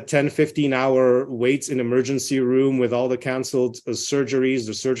the 10, 15-hour waits in emergency room, with all the canceled surgeries,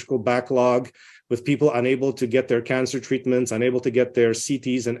 the surgical backlog, with people unable to get their cancer treatments, unable to get their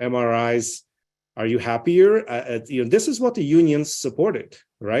CTs and MRIs? Are you happier? This is what the unions supported,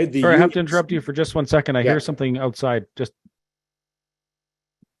 right? I have to interrupt you for just 1 second. I hear something outside. It's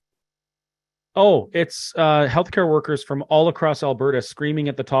healthcare workers from all across Alberta screaming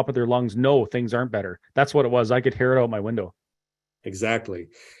at the top of their lungs, no, things aren't better. That's what it was. I could hear it out my window. Exactly.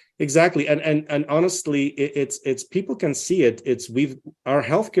 And honestly, it's people can see it. Our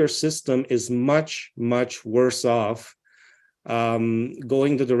healthcare system is much, much worse off,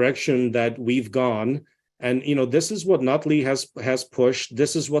 going the direction that we've gone. And, this is what Notley has pushed.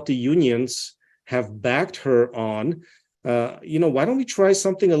 This is what the unions have backed her on. Why don't we try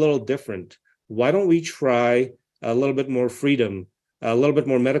something a little different? Why don't we try a little bit more freedom, a little bit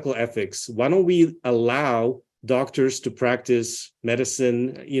more medical ethics? Why don't we allow doctors to practice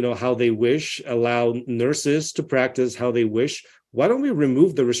medicine, how they wish, allow nurses to practice how they wish? Why don't we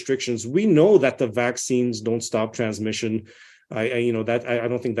remove the restrictions? We know that the vaccines don't stop transmission. I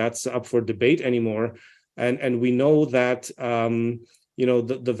don't think that's up for debate anymore. And we know that,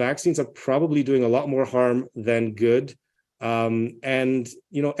 the vaccines are probably doing a lot more harm than good.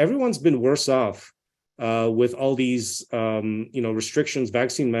 Everyone's been worse off with all these, restrictions,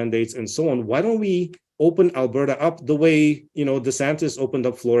 vaccine mandates, and so on. Why don't we open Alberta up the way, DeSantis opened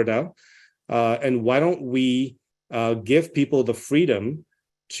up Florida? And why don't we give people the freedom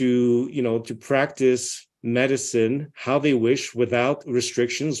to practice medicine how they wish, without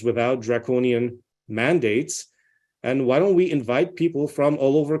restrictions, without draconian mandates? And why don't we invite people from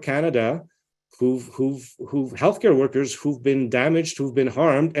all over Canada who've healthcare workers who've been damaged, who've been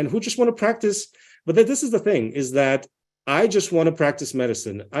harmed, and who just want to practice? But this is the thing, is that I just want to practice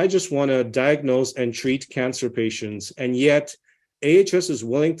medicine. I just want to diagnose and treat cancer patients. And yet AHS is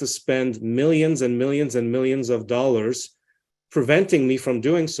willing to spend millions and millions and millions of dollars preventing me from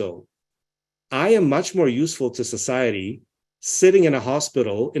doing so. I am much more useful to society sitting in a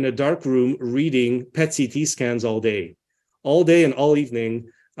hospital in a dark room reading PET CT scans all day and all evening,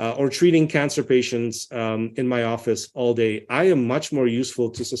 or treating cancer patients in my office all day. I am much more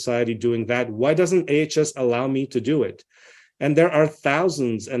useful to society doing that. Why doesn't AHS allow me to do it? And there are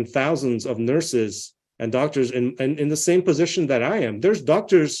thousands and thousands of nurses and doctors in the same position that I am. There's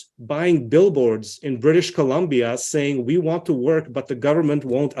doctors buying billboards in British Columbia saying, we want to work, but the government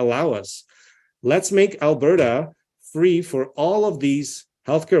won't allow us. Let's make Alberta free for all of these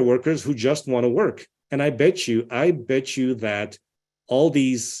healthcare workers who just want to work. And I bet you that all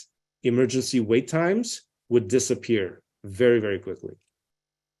these emergency wait times would disappear very, very quickly.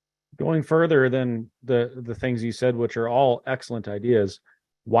 Going further than the things you said, which are all excellent ideas,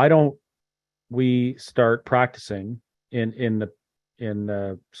 why don't we start practicing in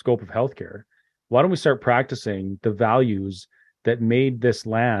the scope of healthcare? Why don't we start practicing the values that made this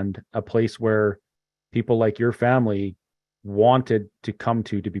land a place where people like your family wanted to come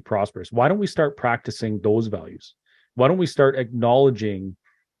to be prosperous. Why don't we start practicing those values? Why don't we start acknowledging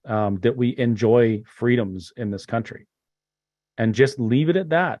that we enjoy freedoms in this country and just leave it at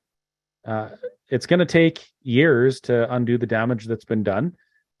that? It's going to take years to undo the damage that's been done.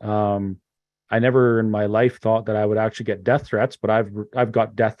 I never in my life thought that I would actually get death threats, but I've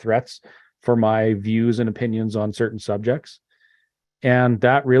got death threats for my views and opinions on certain subjects. And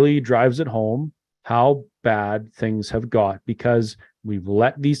that really drives it home how bad things have got, because we've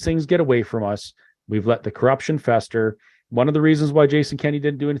let these things get away from us. We've let the corruption fester. One of the reasons why Jason Kenney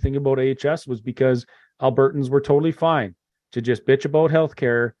didn't do anything about AHS was because Albertans were totally fine to just bitch about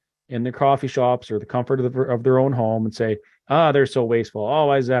healthcare in their coffee shops or the comfort of their own home and say, they're so wasteful. Oh,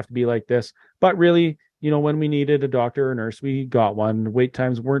 why does it have to be like this? But really, when we needed a doctor or nurse, we got one. Wait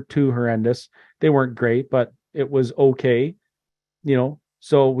times weren't too horrendous. They weren't great, but it was okay.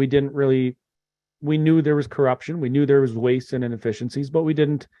 So we didn't really, we knew there was corruption. We knew there was waste and inefficiencies, but we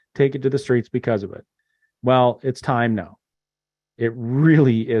didn't take it to the streets because of it. Well, it's time now. It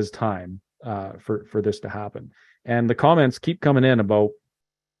really is time for this to happen. And the comments keep coming in about,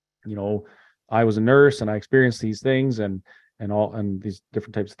 I was a nurse and I experienced these things and these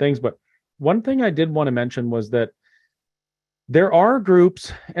different types of things. But one thing I did want to mention was that there are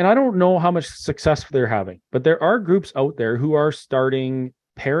groups, and I don't know how much success they're having, but there are groups out there who are starting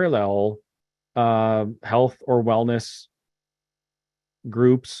parallel health or wellness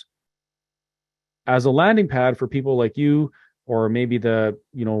groups as a landing pad for people like you, or maybe the,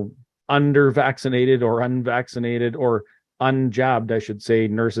 under vaccinated or unvaccinated or unjabbed, I should say,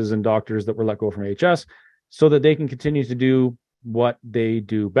 nurses and doctors that were let go from AHS, so that they can continue to do what they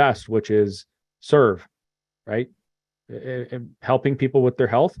do best, which is serve, right? Helping people with their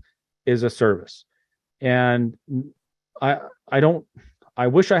health is a service. And I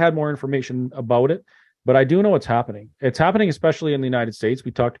wish I had more information about it, but I do know it's happening. It's happening, especially in the United States.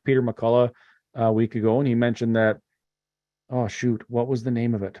 We talked to Peter McCullough a week ago, and he mentioned that, oh shoot, what was the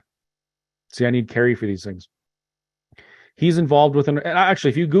name of it? See, I need Carrie for these things. He's involved with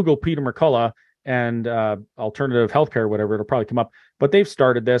actually, if you Google Peter McCullough and alternative healthcare, whatever, it'll probably come up. But they've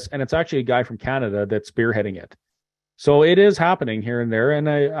started this, and it's actually a guy from Canada that's spearheading it. So it is happening here and there, and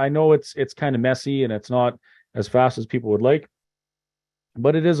I know it's kind of messy and it's not as fast as people would like,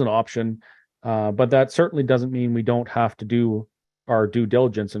 but it is an option. But that certainly doesn't mean we don't have to do our due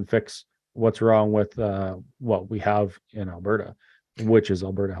diligence and fix what's wrong with what we have in Alberta, which is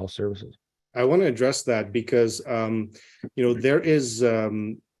Alberta Health Services. I want to address that because, there is,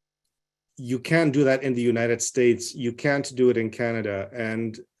 you can do that in the United States. You can't do it in Canada.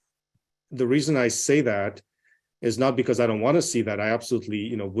 And the reason I say that is not because I don't want to see that. I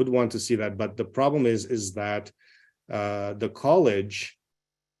absolutely, would want to see that. But the problem is that the college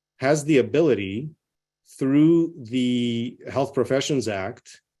has the ability through the Health Professions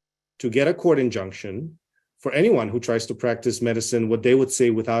Act to get a court injunction for anyone who tries to practice medicine, what they would say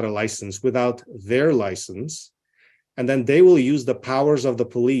without a license, without their license. And then they will use the powers of the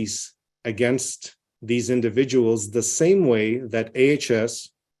police against these individuals the same way that AHS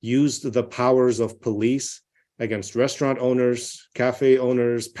used the powers of police against restaurant owners, cafe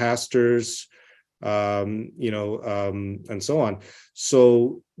owners, pastors, and so on.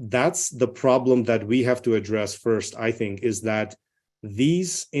 So that's the problem that we have to address first, I think, is that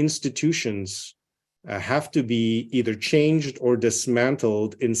these institutions have to be either changed or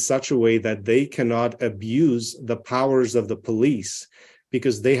dismantled in such a way that they cannot abuse the powers of the police,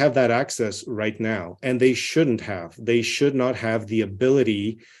 because they have that access right now, and they shouldn't have. They should not have the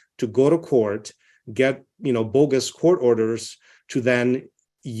ability to go to court, get bogus court orders to then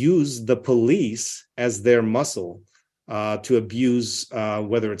use the police as their muscle to abuse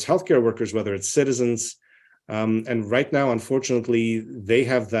whether it's healthcare workers, whether it's citizens. And right now, unfortunately, they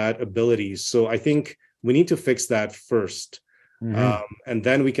have that ability. So I think we need to fix that first. Mm-hmm. And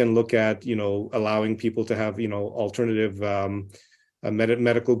then we can look at, allowing people to have, alternative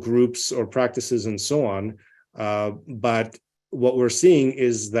medical groups or practices and so on. But what we're seeing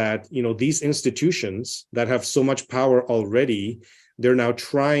is that, these institutions that have so much power already, they're now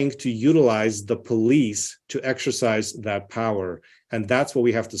trying to utilize the police to exercise that power. And that's what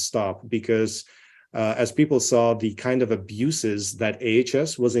we have to stop, because as people saw, the kind of abuses that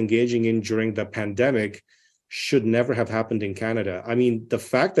AHS was engaging in during the pandemic should never have happened in Canada. I mean, the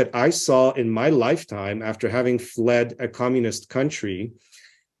fact that I saw in my lifetime, after having fled a communist country,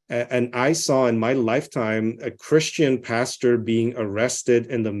 and I saw in my lifetime a Christian pastor being arrested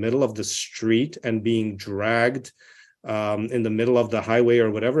in the middle of the street and being dragged in the middle of the highway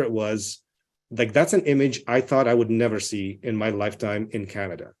or whatever it was, like, that's an image I thought I would never see in my lifetime in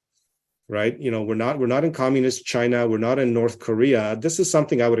Canada. right? We're not in communist China. We're not in North Korea. This is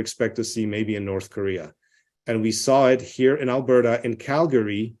something I would expect to see maybe in North Korea. And we saw it here in Alberta, in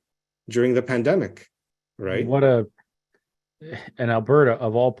Calgary, during the pandemic, right? In Alberta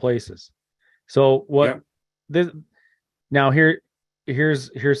of all places. So this now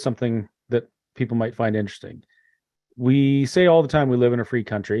here's something that people might find interesting. We say all the time we live in a free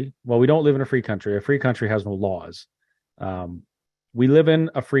country. Well, we don't live in a free country. A free country has no laws. We live in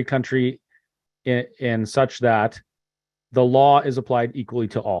a free country in such that the law is applied equally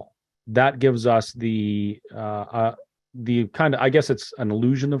to all. That gives us the kind of, I guess it's an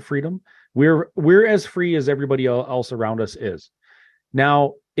illusion of freedom. We're as free as everybody else around us is.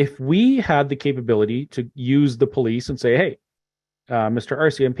 Now, if we had the capability to use the police and say, hey, Mr.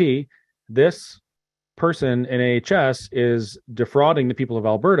 RCMP, this person in AHS is defrauding the people of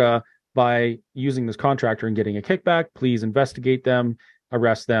Alberta by using this contractor and getting a kickback, please investigate them,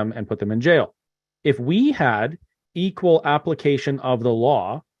 arrest them, and put them in jail. If we had equal application of the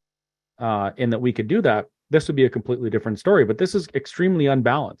law in that we could do that, this would be a completely different story. But this is extremely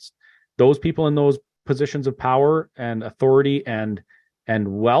unbalanced. Those people in those positions of power and authority and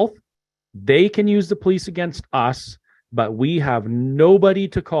wealth, they can use the police against us, but we have nobody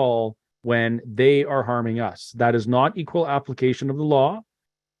to call when they are harming us. That is not equal application of the law.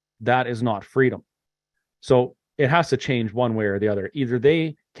 That is not freedom. So it has to change one way or the other. Either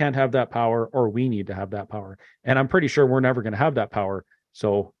they can't have that power or we need to have that power. And I'm pretty sure we're never going to have that power.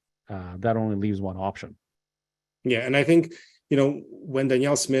 So that only leaves one option. Yeah. And I think, when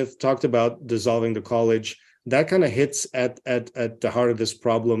Danielle Smith talked about dissolving the college, that kind of hits at the heart of this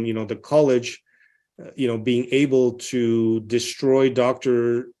problem. The college, being able to destroy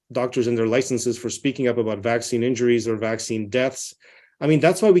doctors and their licenses for speaking up about vaccine injuries or vaccine deaths. I mean,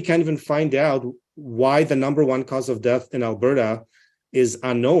 that's why we can't even find out why the number one cause of death in Alberta is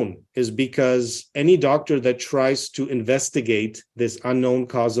unknown, is because any doctor that tries to investigate this unknown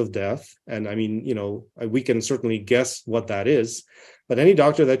cause of death, and I mean, we can certainly guess what that is, but any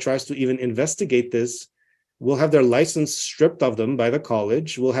doctor that tries to even investigate this will have their license stripped of them by the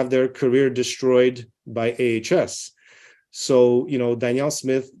college, will have their career destroyed by AHS. So, Danielle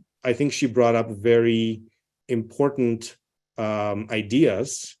Smith, I think she brought up very important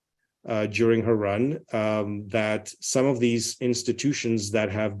ideas during her run, that some of these institutions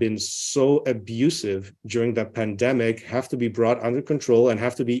that have been so abusive during the pandemic have to be brought under control and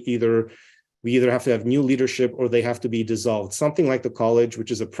have to be we either have to have new leadership or they have to be dissolved. Something like the college,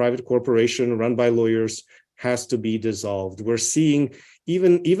 which is a private corporation run by lawyers, has to be dissolved. We're seeing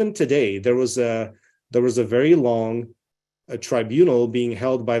even today, there was a very long tribunal being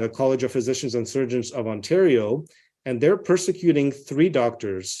held by the College of Physicians and Surgeons of Ontario, and they're persecuting 3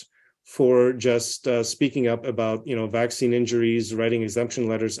 doctors for just speaking up about vaccine injuries, writing exemption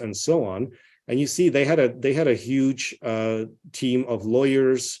letters, and so on. And you see, they had a huge team of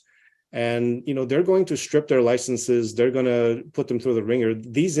lawyers, and they're going to strip their licenses. They're going to put them through the ringer.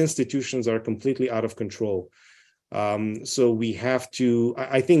 These institutions are completely out of control. So we have to.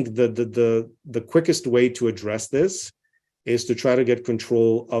 I think the quickest way to address this is to try to get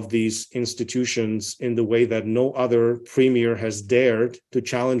control of these institutions in the way that no other premier has dared to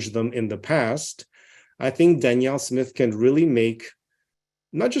challenge them in the past. I think Danielle Smith can really make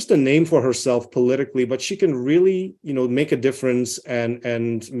not just a name for herself politically, but she can really, make a difference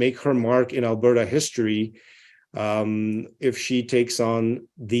and make her mark in Alberta history if she takes on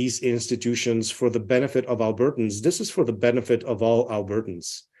these institutions for the benefit of Albertans. This is for the benefit of all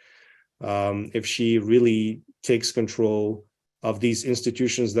Albertans. If she really takes control of these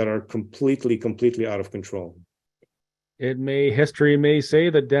institutions that are completely out of control. History may say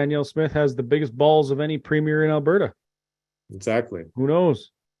that Danielle Smith has the biggest balls of any premier in Alberta. Exactly. Who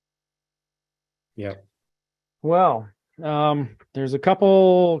knows? Yeah. Well, there's a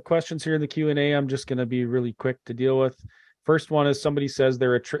couple questions here in the Q&A. I'm just going to be really quick to deal with. First one is somebody says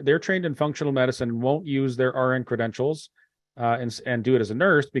they're trained in functional medicine and won't use their RN credentials and do it as a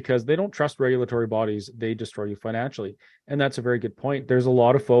nurse because they don't trust regulatory bodies. They destroy you financially. And that's a very good point. There's a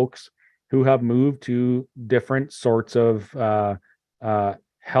lot of folks who have moved to different sorts of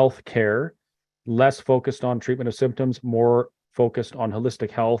health care, less focused on treatment of symptoms, more focused on holistic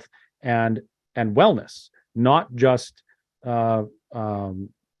health and wellness, not just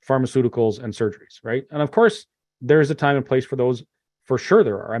pharmaceuticals and surgeries, right? And of course, there's a time and place for those. For sure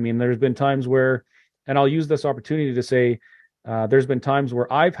there are. I mean, there's been times where, and I'll use this opportunity to say, there's been times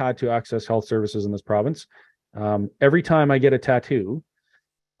where I've had to access health services in this province. Every time I get a tattoo,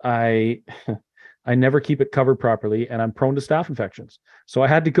 I never keep it covered properly, and I'm prone to staph infections. So I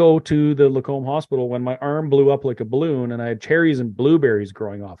had to go to the Lacombe Hospital when my arm blew up like a balloon and I had cherries and blueberries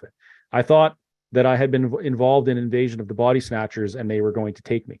growing off it. I thought that I had been involved in invasion of the body snatchers and they were going to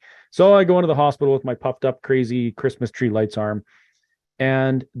take me. So I go into the hospital with my puffed up, crazy Christmas tree lights arm.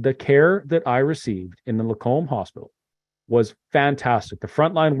 And the care that I received in the Lacombe Hospital was fantastic. The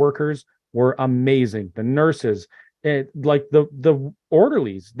frontline workers were amazing. The nurses, like the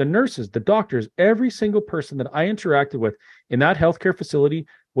orderlies, the nurses, the doctors, every single person that I interacted with in that healthcare facility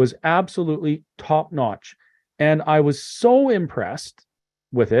was absolutely top notch. And I was so impressed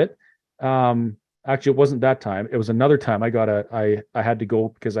with it. Actually, it wasn't that time. It was another time I had to go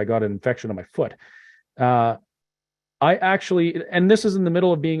because I got an infection on my foot. I actually, and this is in the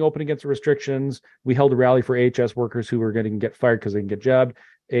middle of being open against the restrictions. We held a rally for AHS workers who were going to get fired because they can get jabbed.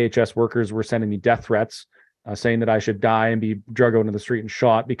 AHS workers were sending me death threats, saying that I should die and be drug out into the street and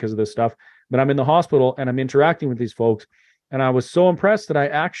shot because of this stuff. But I'm in the hospital and I'm interacting with these folks. And I was so impressed that I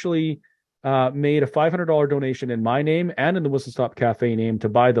actually made a $500 donation in my name and in the Whistle Stop Cafe name to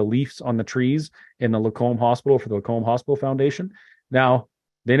buy the leaves on the trees in the Lacombe Hospital for the Lacombe Hospital Foundation. Now,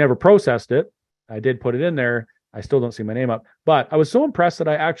 they never processed it. I did put it in there. I still don't see my name up, but I was so impressed that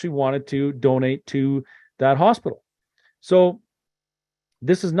I actually wanted to donate to that hospital. So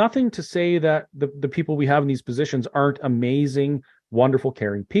this is nothing to say that the people we have in these positions aren't amazing, wonderful,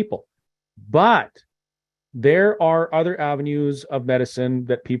 caring people. But there are other avenues of medicine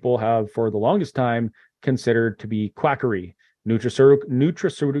that people have for the longest time considered to be quackery.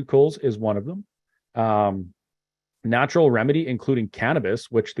 Nutraceuticals is one of them. Natural remedy, including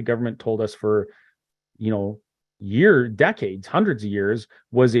cannabis, which the government told us for, decades, hundreds of years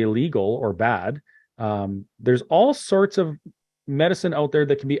was illegal or bad. There's all sorts of medicine out there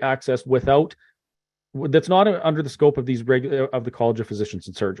that can be accessed that's not under the scope of of the College of Physicians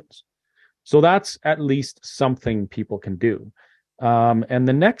and Surgeons. So that's at least something people can do. And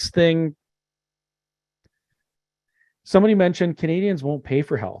the next thing, somebody mentioned Canadians won't pay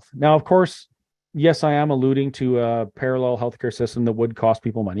for health. Now, of course, yes, I am alluding to a parallel healthcare system that would cost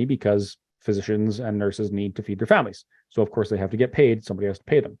people money because physicians and nurses need to feed their families. So, of course, they have to get paid. Somebody has to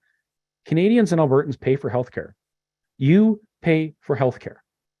pay them. Canadians and Albertans pay for healthcare. You pay for healthcare.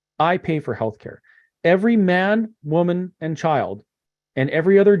 I pay for healthcare. Every man, woman, and child, and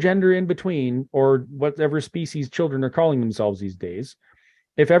every other gender in between, or whatever species children are calling themselves these days,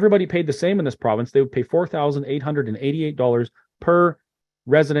 if everybody paid the same in this province, they would pay $4,888 per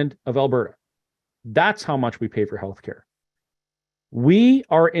resident of Alberta. That's how much we pay for healthcare. We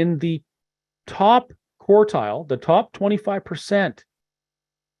are in the top quartile, the top 25%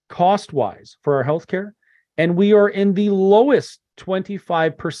 cost-wise for our healthcare, and we are in the lowest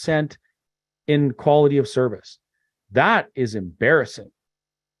 25% in quality of service. That is embarrassing.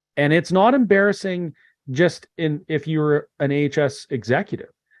 And it's not embarrassing just if you're an AHS executive.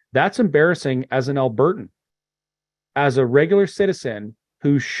 That's embarrassing as an Albertan, as a regular citizen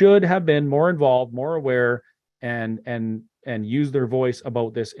who should have been more involved, more aware, and use their voice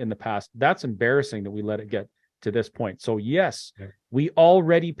about this in the past. That's embarrassing that we let it get to this point. So yes, we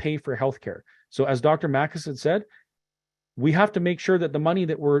already pay for healthcare. So as Dr. Makis had said, we have to make sure that the money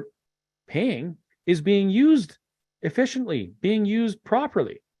that we're paying is being used efficiently, being used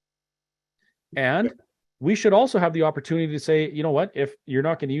properly. And we should also have the opportunity to say, you know what, if you're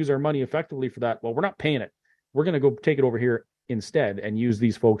not going to use our money effectively for that, well, we're not paying it. We're going to go take it over here instead and use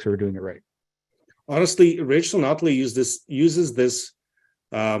these folks who are doing it right. Honestly, Rachel Notley uses this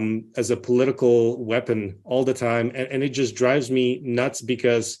as a political weapon all the time, and it just drives me nuts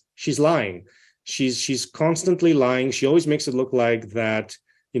because she's lying. She's constantly lying. She always makes it look like that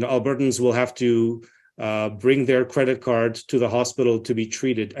Albertans will have to bring their credit card to the hospital to be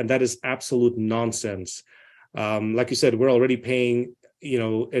treated, and that is absolute nonsense. Like you said, we're already paying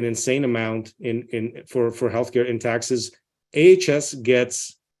an insane amount for healthcare in taxes. AHS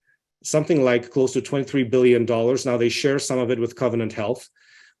gets something like close to $23 billion. Now they share some of it with Covenant Health,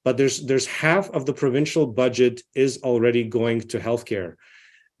 but there's half of the provincial budget is already going to healthcare.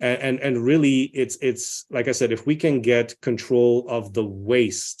 And really, it's like I said, if we can get control of the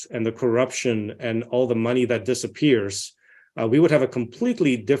waste and the corruption and all the money that disappears, we would have a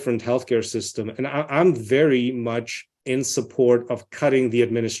completely different healthcare system. And I'm very much in support of cutting the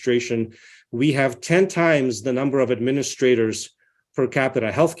administration. We have 10 times the number of administrators per capita,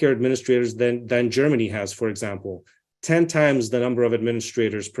 healthcare administrators, than Germany has, for example. 10 times the number of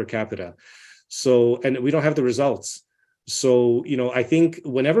administrators per capita. So, and we don't have the results. So, I think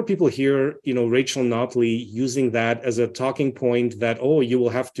whenever people hear, Rachel Notley using that as a talking point that, oh, you will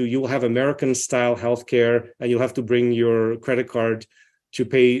have American style healthcare and you'll have to bring your credit card to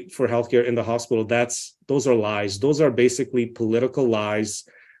pay for healthcare in the hospital. Those are lies. Those are basically political lies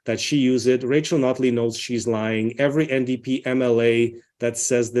that she use it. Rachel Notley knows she's lying. Every NDP MLA that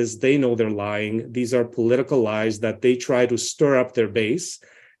says this, they know they're lying. These are political lies that they try to stir up their base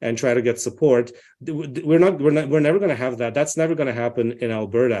and try to get support. We're never going to have that. That's never going to happen in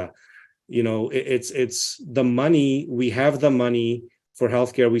Alberta. You know, it's the money. We have the money for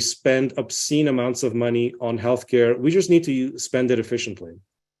healthcare. We spend obscene amounts of money on healthcare. We just need to spend it efficiently.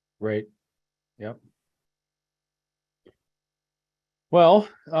 Right. Yep. Well,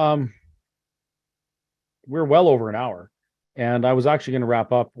 we're well over an hour, and I was actually going to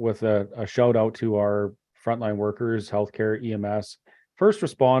wrap up with a shout out to our frontline workers, healthcare, EMS, first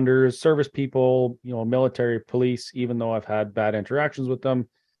responders, service people, you know, military, police, even though I've had bad interactions with them,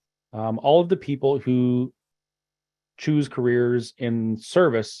 all of the people who choose careers in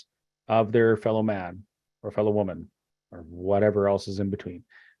service of their fellow man or fellow woman or whatever else is in between.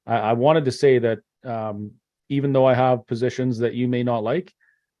 I wanted to say that even though I have positions that you may not like,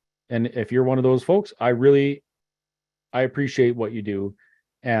 and if you're one of those folks, I appreciate what you do,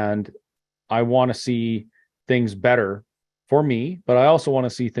 and I want to see things better for me, but I also want to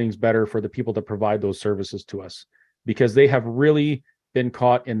see things better for the people that provide those services to us, because they have really been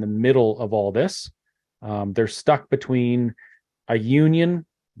caught in the middle of all this. They're stuck between a union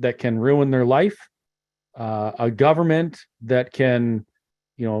that can ruin their life, a government that can,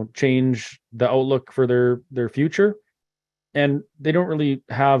 you know, change the outlook for their future, and they don't really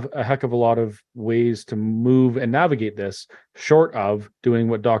have a heck of a lot of ways to move and navigate this, short of doing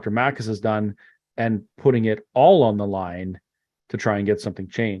what Dr. Makis has done and putting it all on the line to try and get something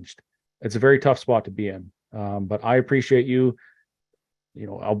changed. It's a very tough spot to be in, but I appreciate you. You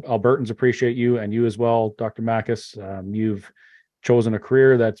know, Albertans appreciate you, and you as well, Dr. Makis. You've chosen a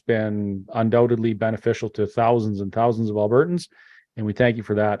career that's been undoubtedly beneficial to thousands and thousands of Albertans, and we thank you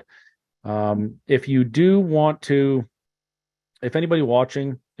for that. If you do want to, if anybody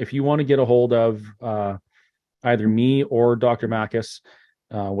watching, if you want to get a hold of either me or Dr. Makis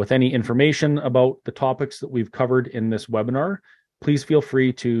with any information about the topics that we've covered in this webinar, please feel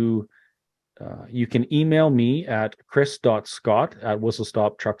free to, you can email me at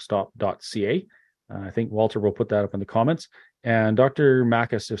chris.scott@whistlestoptruckstop.ca. I think Walter will put that up in the comments. And Dr.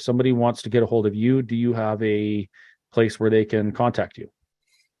 Makis, if somebody wants to get a hold of you, do you have a place where they can contact you?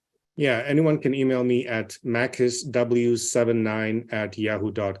 Yeah, anyone can email me at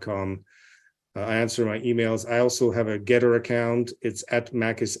makisw79@yahoo.com. I answer my emails. I also have a Getter account. It's at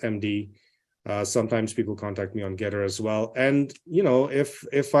MakisMD. Sometimes people contact me on Getter as well. And, you know,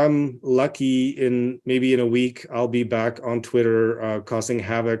 if I'm lucky, maybe in a week, I'll be back on Twitter causing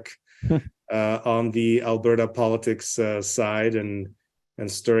havoc on the Alberta politics side and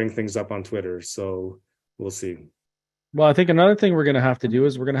stirring things up on Twitter. So we'll see. Well, I think another thing we're going to have to do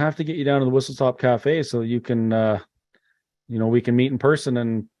is we're going to have to get you down to the Whistle Stop Cafe so you can, you know, we can meet in person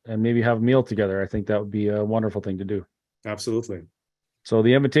and maybe have a meal together. I think that would be a wonderful thing to do. Absolutely. So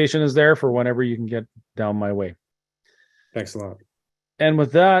the invitation is there for whenever you can get down my way. Thanks a lot. And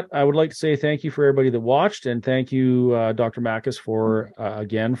with that, I would like to say thank you for everybody that watched, and thank you, Dr. Makis, for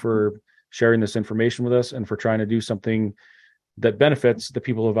again for sharing this information with us and for trying to do something that benefits the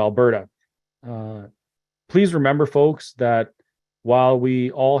people of Alberta. Please remember, folks, that while we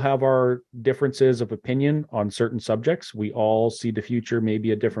all have our differences of opinion on certain subjects, we all see the future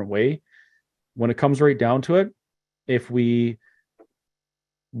maybe a different way. When it comes right down to it, if we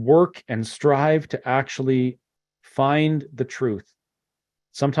work and strive to actually find the truth,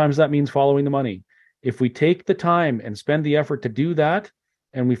 sometimes that means following the money. If we take the time and spend the effort to do that,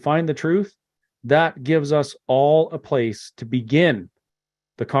 and we find the truth, that gives us all a place to begin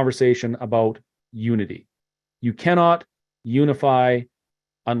the conversation about unity. You cannot unify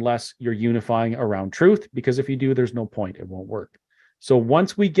unless you're unifying around truth, because if you do, there's no point. It won't work. So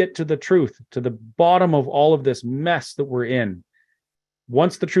once we get to the truth, to the bottom of all of this mess that we're in,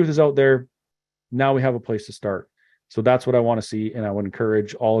 once the truth is out there, now we have a place to start. So that's what I want to see, and I would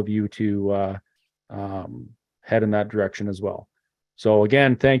encourage all of you to head in that direction as well. So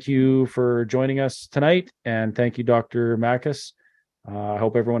again, thank you for joining us tonight, and thank you, Dr. Makis. I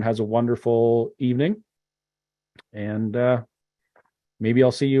hope everyone has a wonderful evening, and maybe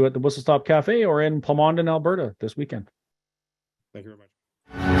I'll see you at the Whistle Stop Cafe or in Plamondon, Alberta this weekend. Thank you very much.